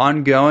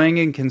ongoing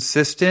and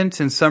consistent,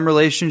 and some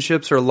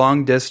relationships are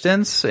long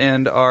distance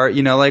and are,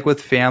 like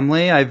with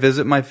family. I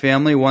visit my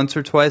family once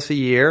or twice a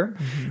year,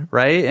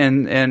 right?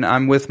 And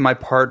I'm with my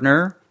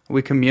partner.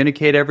 We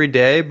communicate every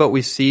day, but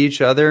we see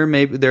each other.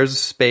 Maybe there's a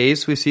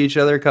space. We see each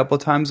other a couple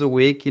times a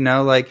week,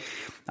 like,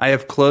 I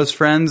have close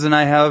friends and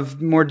I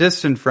have more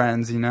distant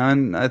friends,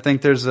 and I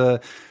think there's a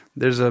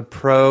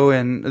pro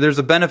and there's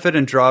a benefit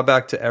and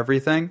drawback to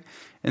everything.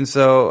 And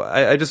so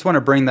I just want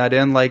to bring that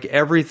in. Like,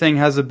 everything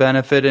has a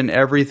benefit and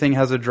everything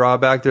has a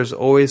drawback. There's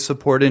always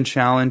support and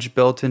challenge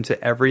built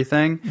into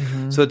everything.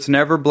 So it's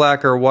never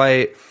black or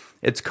white.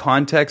 It's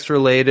context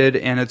related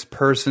and it's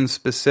person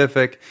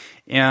specific.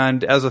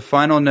 And as a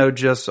final note,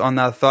 just on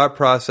that thought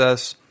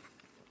process,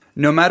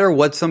 no matter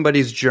what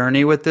somebody's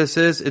journey with this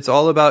is, it's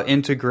all about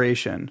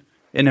integration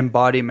and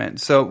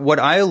embodiment. So what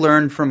I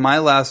learned from my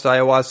last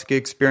ayahuasca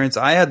experience,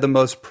 I had the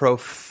most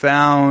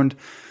profound,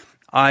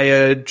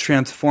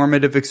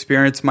 transformative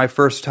experience my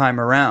first time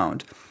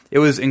around. It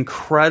was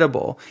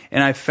incredible.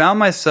 And I found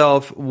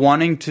myself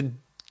wanting to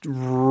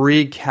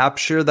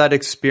recapture that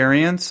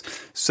experience.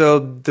 So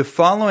the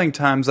following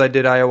times I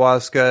did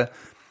ayahuasca,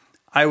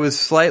 I was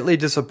slightly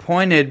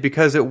disappointed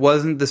because it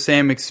wasn't the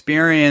same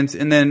experience.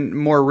 And then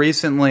more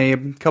recently,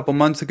 a couple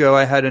months ago,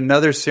 I had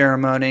another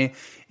ceremony,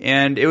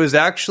 and it was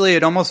actually,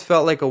 it almost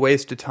felt like a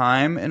waste of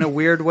time in a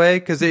weird way,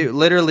 because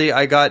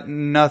I got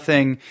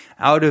nothing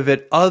out of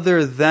it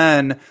other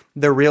than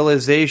the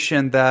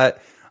realization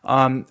that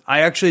I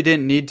actually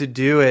didn't need to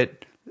do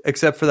it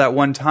except for that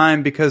one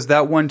time, because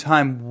that one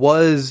time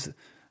was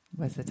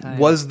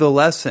was the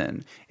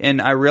lesson.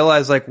 And I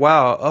realized like,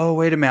 wow, oh,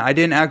 wait a minute. I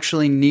didn't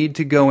actually need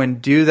to go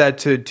and do that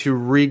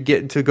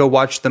to go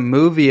watch the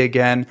movie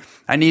again.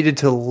 I needed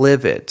to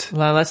live it.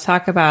 Well, let's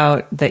talk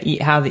about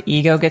how the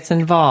ego gets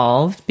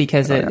involved,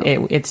 because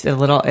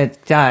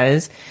it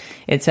does.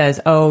 It says,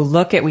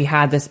 oh, we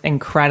had this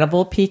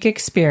incredible peak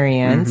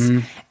experience,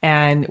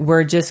 and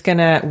we're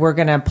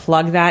gonna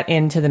plug that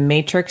into the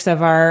matrix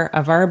of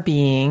our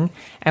being,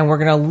 and we're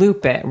gonna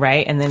loop it,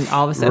 right? And then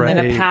all of a sudden,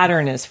 then a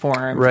pattern is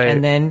formed, right.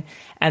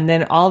 And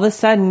then all of a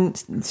sudden,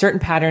 certain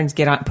patterns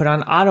put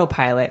on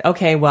autopilot.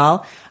 Okay,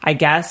 well, I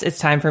guess it's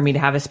time for me to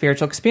have a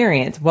spiritual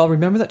experience. Well,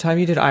 remember that time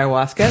you did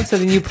ayahuasca? So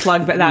then you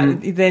plug that.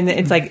 Then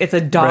it's like it's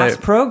a DOS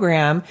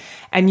program,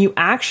 and you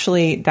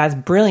actually, that's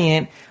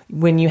brilliant.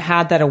 When you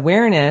had that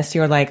awareness,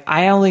 you're like,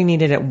 I only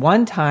needed it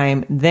one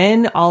time.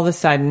 Then all of a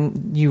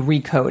sudden, you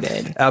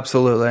recoded.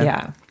 Absolutely.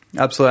 Yeah.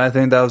 Absolutely. I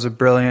think that was a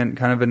brilliant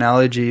kind of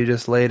analogy you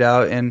just laid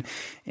out. And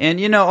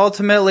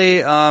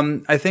ultimately,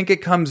 I think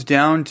it comes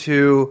down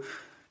to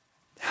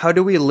how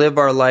do we live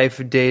our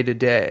life day to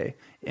day?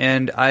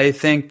 And I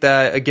think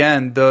that,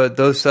 again,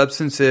 those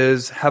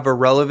substances have a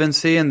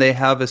relevancy and they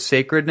have a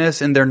sacredness,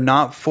 and they're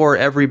not for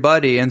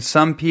everybody. And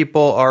some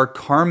people are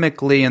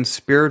karmically and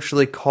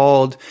spiritually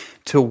called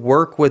to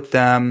work with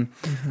them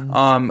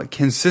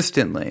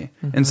consistently.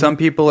 And some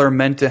people are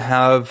meant to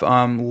have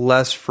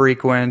less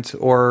frequent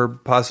or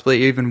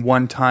possibly even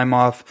one-time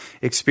off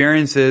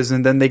experiences,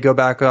 and then they go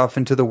back off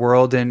into the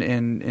world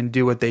and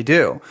do what they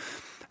do.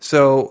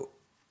 So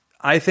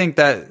I think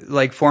that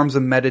like forms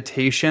of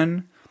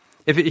meditation.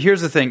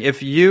 Here's the thing,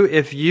 if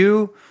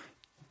you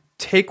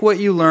take what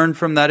you learned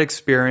from that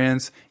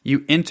experience,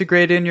 you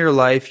integrate it in your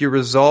life, you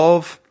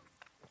resolve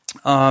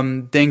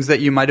things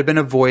that you might have been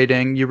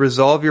avoiding, you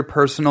resolve your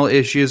personal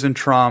issues and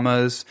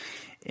traumas,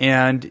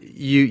 and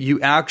you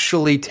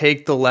actually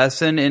take the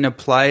lesson and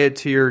apply it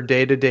to your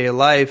day-to-day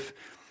life,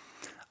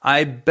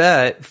 I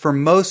bet for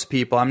most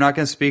people, I don't want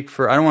to speak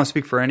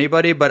for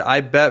anybody, but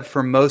I bet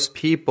for most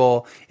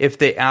people, if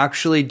they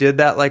actually did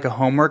that like a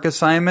homework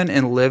assignment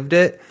and lived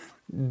it,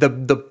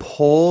 the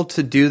pull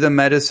to do the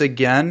medicine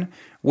again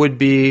would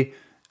be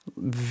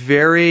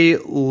very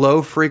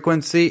low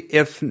frequency,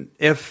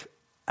 if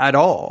at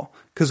all.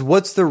 Because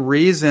what's the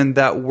reason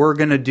that we're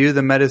going to do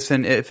the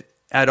medicine if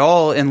at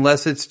all,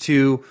 unless it's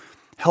to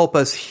help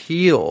us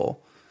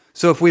heal?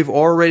 So if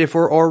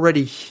we're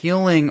already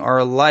healing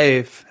our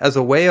life as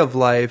a way of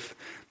life,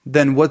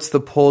 then what's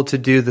the pull to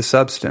do the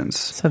substance?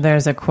 So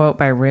there's a quote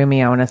by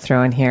Rumi I want to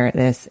throw in here.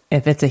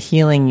 If it's a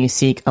healing you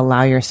seek,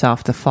 allow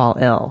yourself to fall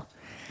ill.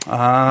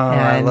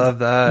 I love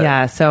that.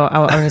 Yeah, so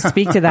I'm going to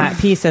speak to that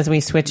piece as we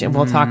switch, and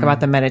we'll talk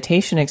about the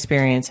meditation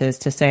experiences,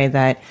 to say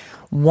that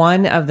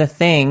one of the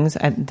things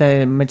at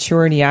the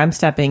maturity I'm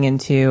stepping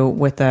into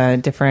with the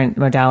different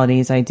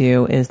modalities I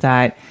do is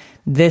that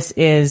this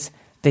is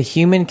the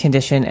human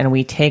condition, and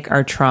we take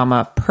our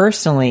trauma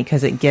personally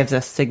because it gives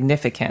us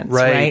significance,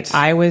 right?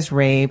 I was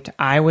raped,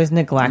 I was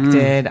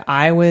neglected,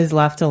 I was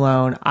left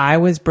alone, I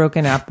was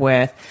broken up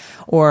with,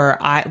 or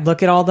I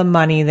look at all the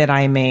money that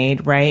I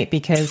made, right?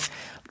 Because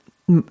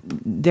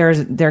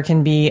there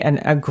can be an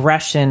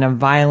aggression of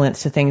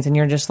violence to things, and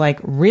you're just like,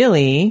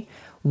 really?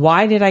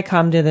 Why did I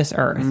come to this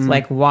earth?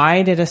 Like,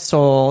 why did a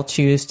soul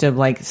choose to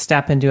like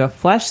step into a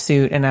flesh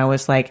suit? And I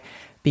was like,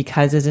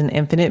 because as an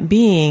infinite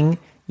being,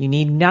 you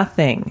need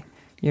nothing.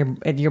 You're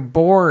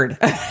bored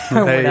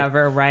or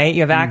whatever, right?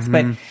 You have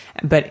access,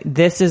 but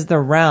this is the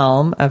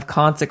realm of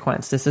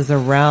consequence. This is the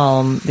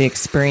realm, the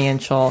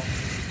experiential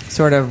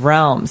sort of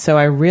realm. So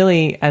I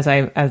really, as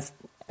I'm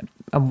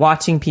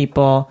watching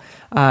people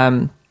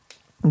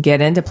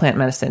get into plant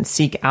medicine,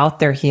 seek out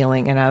their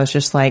healing, and I was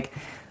just like,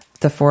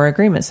 the 4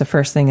 agreements. The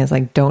first thing is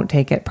like, don't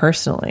take it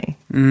personally.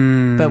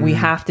 But we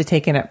have to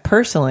take it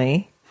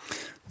personally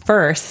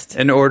first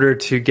in order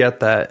to get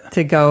that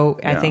to go.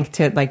 I think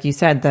to, like you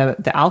said,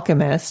 the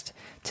alchemist,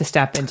 to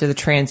step into the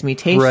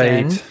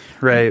transmutation,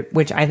 right?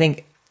 Which I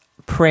think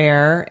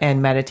prayer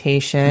and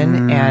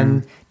meditation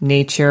and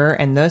nature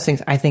and those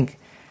things. I think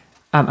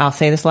I'll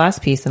say this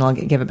last piece and I'll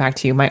give it back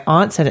to you. My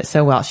aunt said it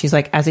so well. She's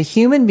like, as a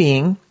human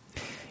being,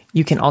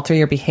 you can alter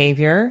your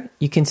behavior.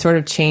 You can sort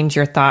of change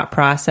your thought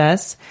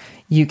process.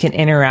 You can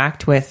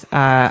interact with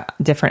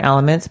different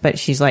elements, but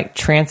she's like,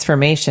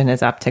 transformation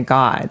is up to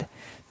God.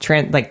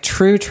 Like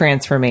true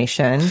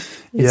transformation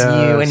is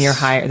you and your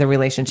the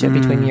relationship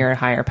between your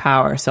higher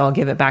power. So I'll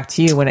give it back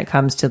to you when it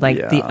comes to like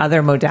the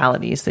other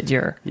modalities that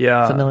you're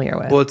familiar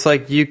with. Well, it's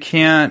like you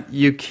can't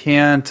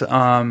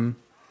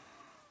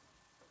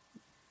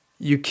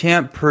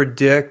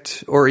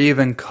predict or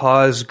even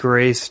cause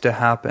grace to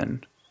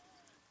happen.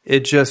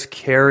 It just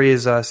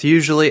carries us,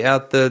 usually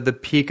at the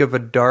peak of a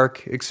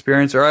dark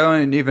experience, or I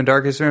don't even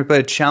dark experience, but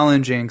a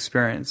challenging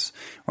experience,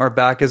 where our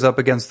back is up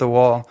against the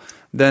wall.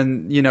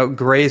 Then,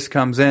 grace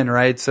comes in,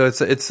 right? So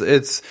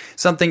it's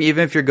something,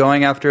 even if you're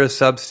going after a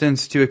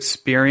substance to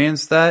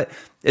experience that,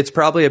 it's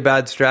probably a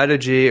bad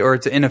strategy, or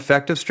it's an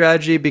ineffective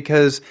strategy,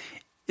 because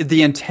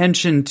the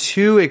intention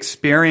to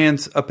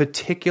experience a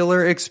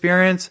particular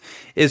experience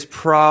is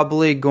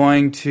probably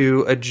going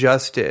to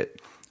adjust it.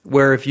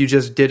 Where if you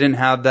just didn't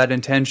have that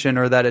intention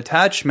or that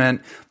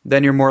attachment,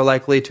 then you're more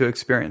likely to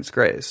experience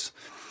grace.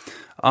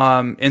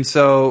 And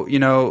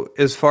so,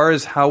 as far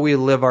as how we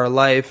live our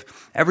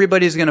life,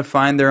 everybody's going to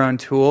find their own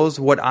tools.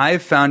 What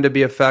I've found to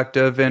be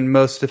effective and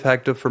most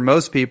effective for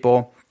most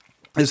people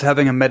is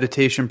having a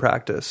meditation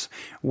practice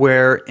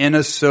where in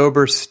a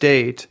sober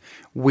state,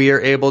 we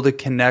are able to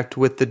connect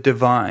with the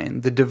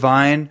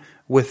divine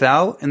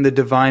without and the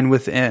divine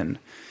within,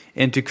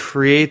 and to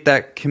create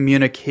that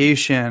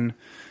communication.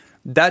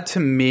 That to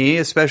me,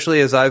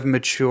 especially as I've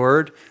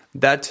matured,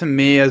 that to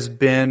me has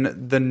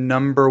been the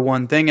number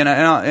one thing.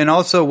 And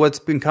also what's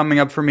been coming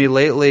up for me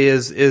lately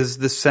is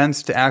the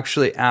sense to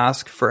actually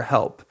ask for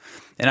help.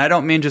 And I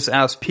don't mean just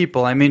ask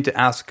people. I mean to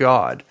ask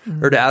God,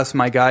 or to ask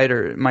my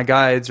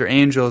guides or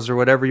angels or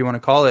whatever you want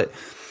to call it,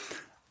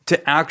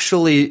 to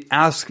actually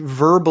ask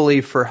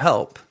verbally for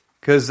help.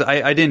 Because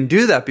I didn't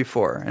do that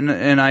before.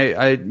 And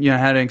I had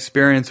an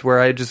experience where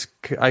I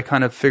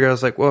kind of figured, I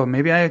was like, whoa,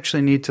 maybe I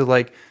actually need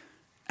to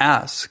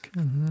ask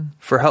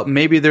for help.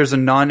 Maybe there's a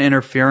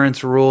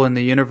non-interference rule in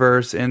the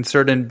universe, and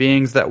certain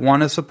beings that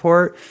want to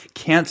support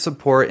can't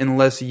support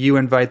unless you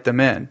invite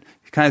them in.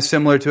 Kind of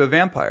similar to a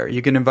vampire.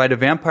 You can invite a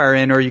vampire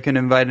in, or you can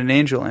invite an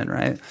angel in,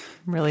 right?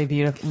 Really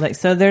beautiful.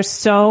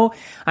 So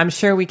I'm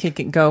sure we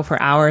could go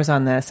for hours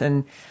on this,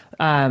 and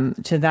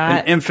to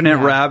that, infinite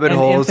rabbit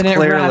holes,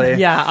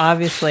 clearly.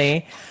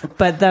 Obviously.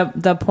 But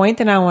the point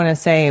that I want to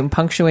say and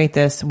punctuate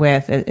this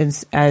with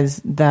is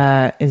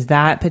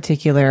that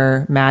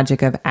particular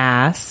magic of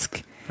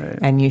ask, right,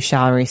 and you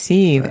shall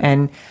receive.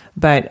 Right.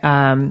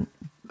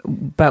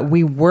 But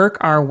we work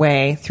our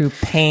way through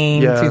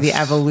pain, yes, through the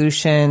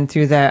evolution,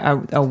 through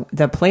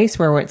the place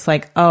where it's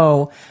like,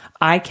 oh,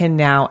 I can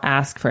now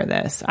ask for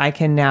this. I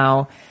can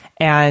now,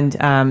 and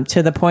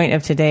to the point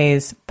of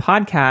today's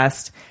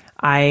podcast,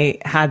 I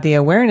had the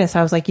awareness.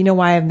 I was like, you know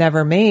why I've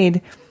never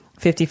made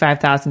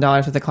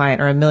 $55,000 with a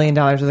client, or $1 million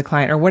with a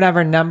client, or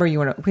whatever number you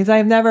want to, because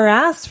I've never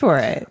asked for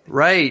it.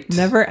 Right.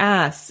 Never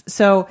asked.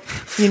 So,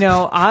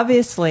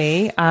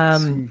 obviously,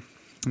 amazing.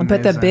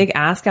 But the big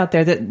ask out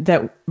there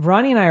that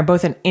Ronnie and I are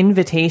both an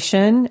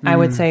invitation. I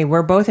would say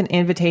we're both an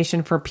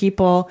invitation for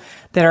people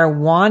that are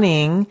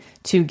wanting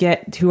to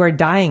who are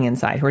dying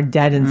inside, who are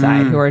dead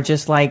inside, who are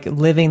just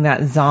living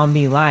that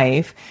zombie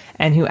life,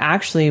 and who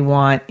actually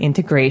want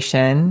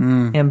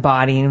integration,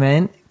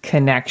 embodiment,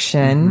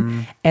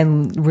 connection,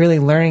 and really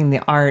learning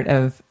the art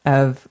of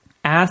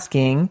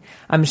asking.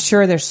 I'm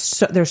sure there's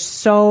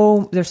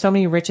so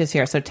many riches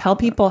here. So tell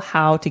people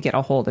how to get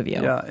a hold of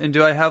you. Yeah. And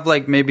do I have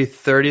maybe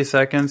 30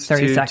 seconds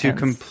to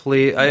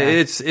complete? Yeah.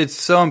 It's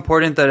so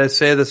important that I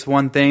say this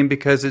one thing,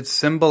 because it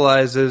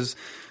symbolizes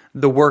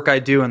the work I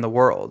do in the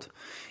world.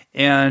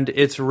 And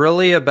it's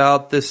really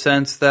about the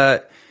sense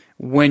that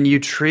when you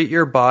treat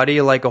your body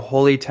like a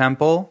holy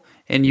temple,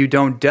 and you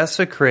don't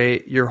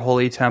desecrate your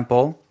holy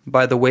temple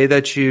by the way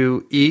that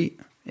you eat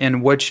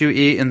and what you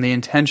eat and the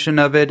intention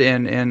of it,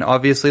 and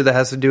obviously that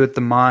has to do with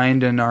the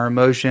mind and our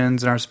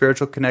emotions and our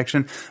spiritual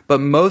connection,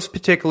 but most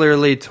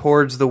particularly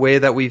towards the way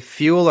that we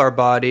fuel our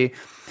body.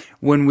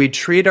 When we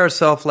treat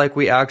ourselves like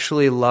we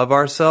actually love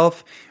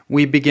ourselves,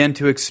 we begin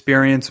to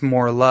experience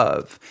more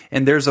love.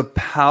 And there's a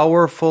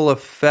powerful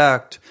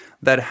effect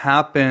that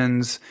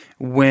happens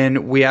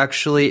when we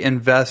actually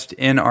invest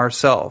in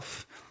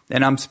ourselves.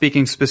 And I'm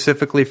speaking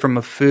specifically from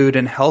a food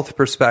and health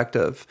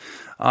perspective.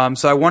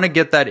 So I want to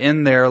get that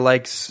in there,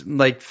 like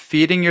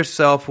feeding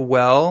yourself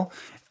well.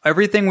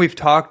 Everything we've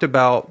talked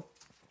about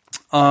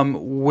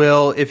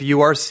will, if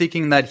you are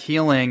seeking that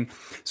healing,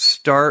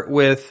 start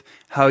with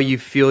how you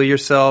feel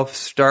yourself,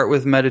 start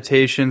with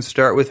meditation,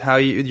 start with how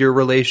your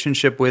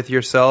relationship with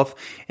yourself,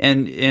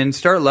 and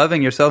start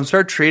loving yourself, and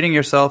start treating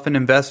yourself and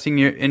investing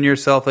in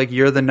yourself like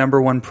you're the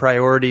number one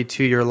priority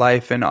to your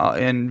life,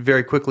 and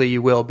very quickly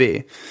you will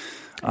be.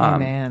 So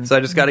I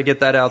just got to get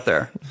that out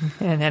there.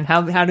 And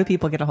how do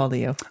people get a hold of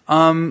you?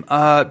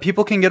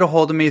 People can get a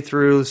hold of me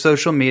through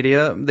social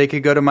media. They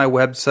could go to my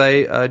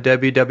website,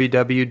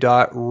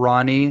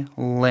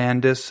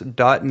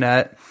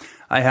 www.ronnielandis.net.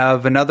 I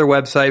have another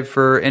website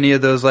for any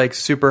of those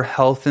super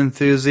health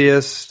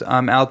enthusiasts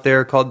out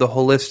there called the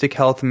Holistic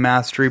Health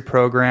Mastery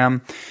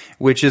Program,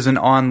 which is an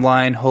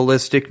online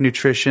holistic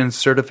nutrition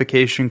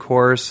certification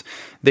course.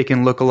 They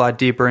can look a lot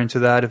deeper into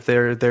that if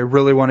they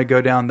really want to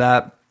go down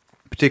that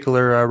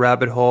particular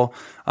rabbit hole.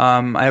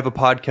 I have a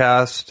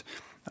podcast,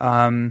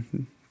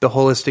 the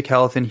Holistic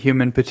Health and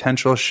Human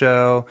Potential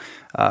Show.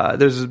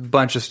 There's a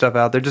bunch of stuff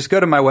out there. Just go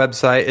to my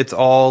website. It's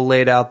all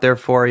laid out there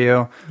for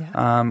you.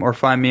 Yeah. Or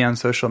find me on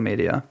social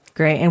media.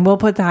 Great. And we'll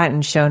put that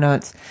in show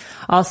notes.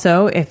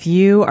 Also, if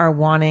you are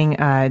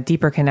wanting a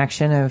deeper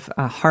connection of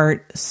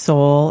heart,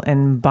 soul,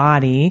 and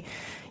body,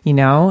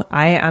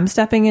 I'm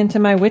stepping into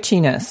my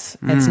witchiness.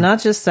 It's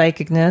not just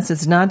psychicness.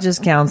 It's not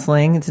just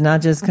counseling. It's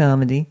not just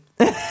comedy.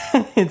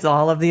 It's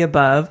all of the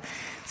above.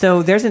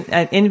 So there's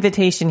an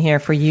invitation here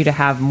for you to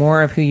have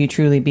more of who you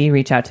truly be.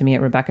 Reach out to me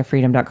at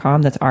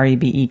RebeccaFreedom.com. That's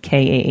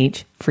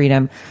REBEKAH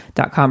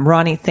freedom.com.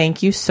 Ronnie,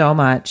 thank you so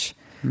much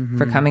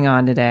for coming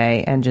on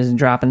today and just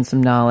dropping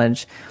some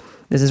knowledge.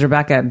 This is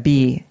Rebecca.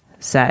 Be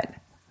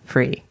set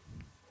free.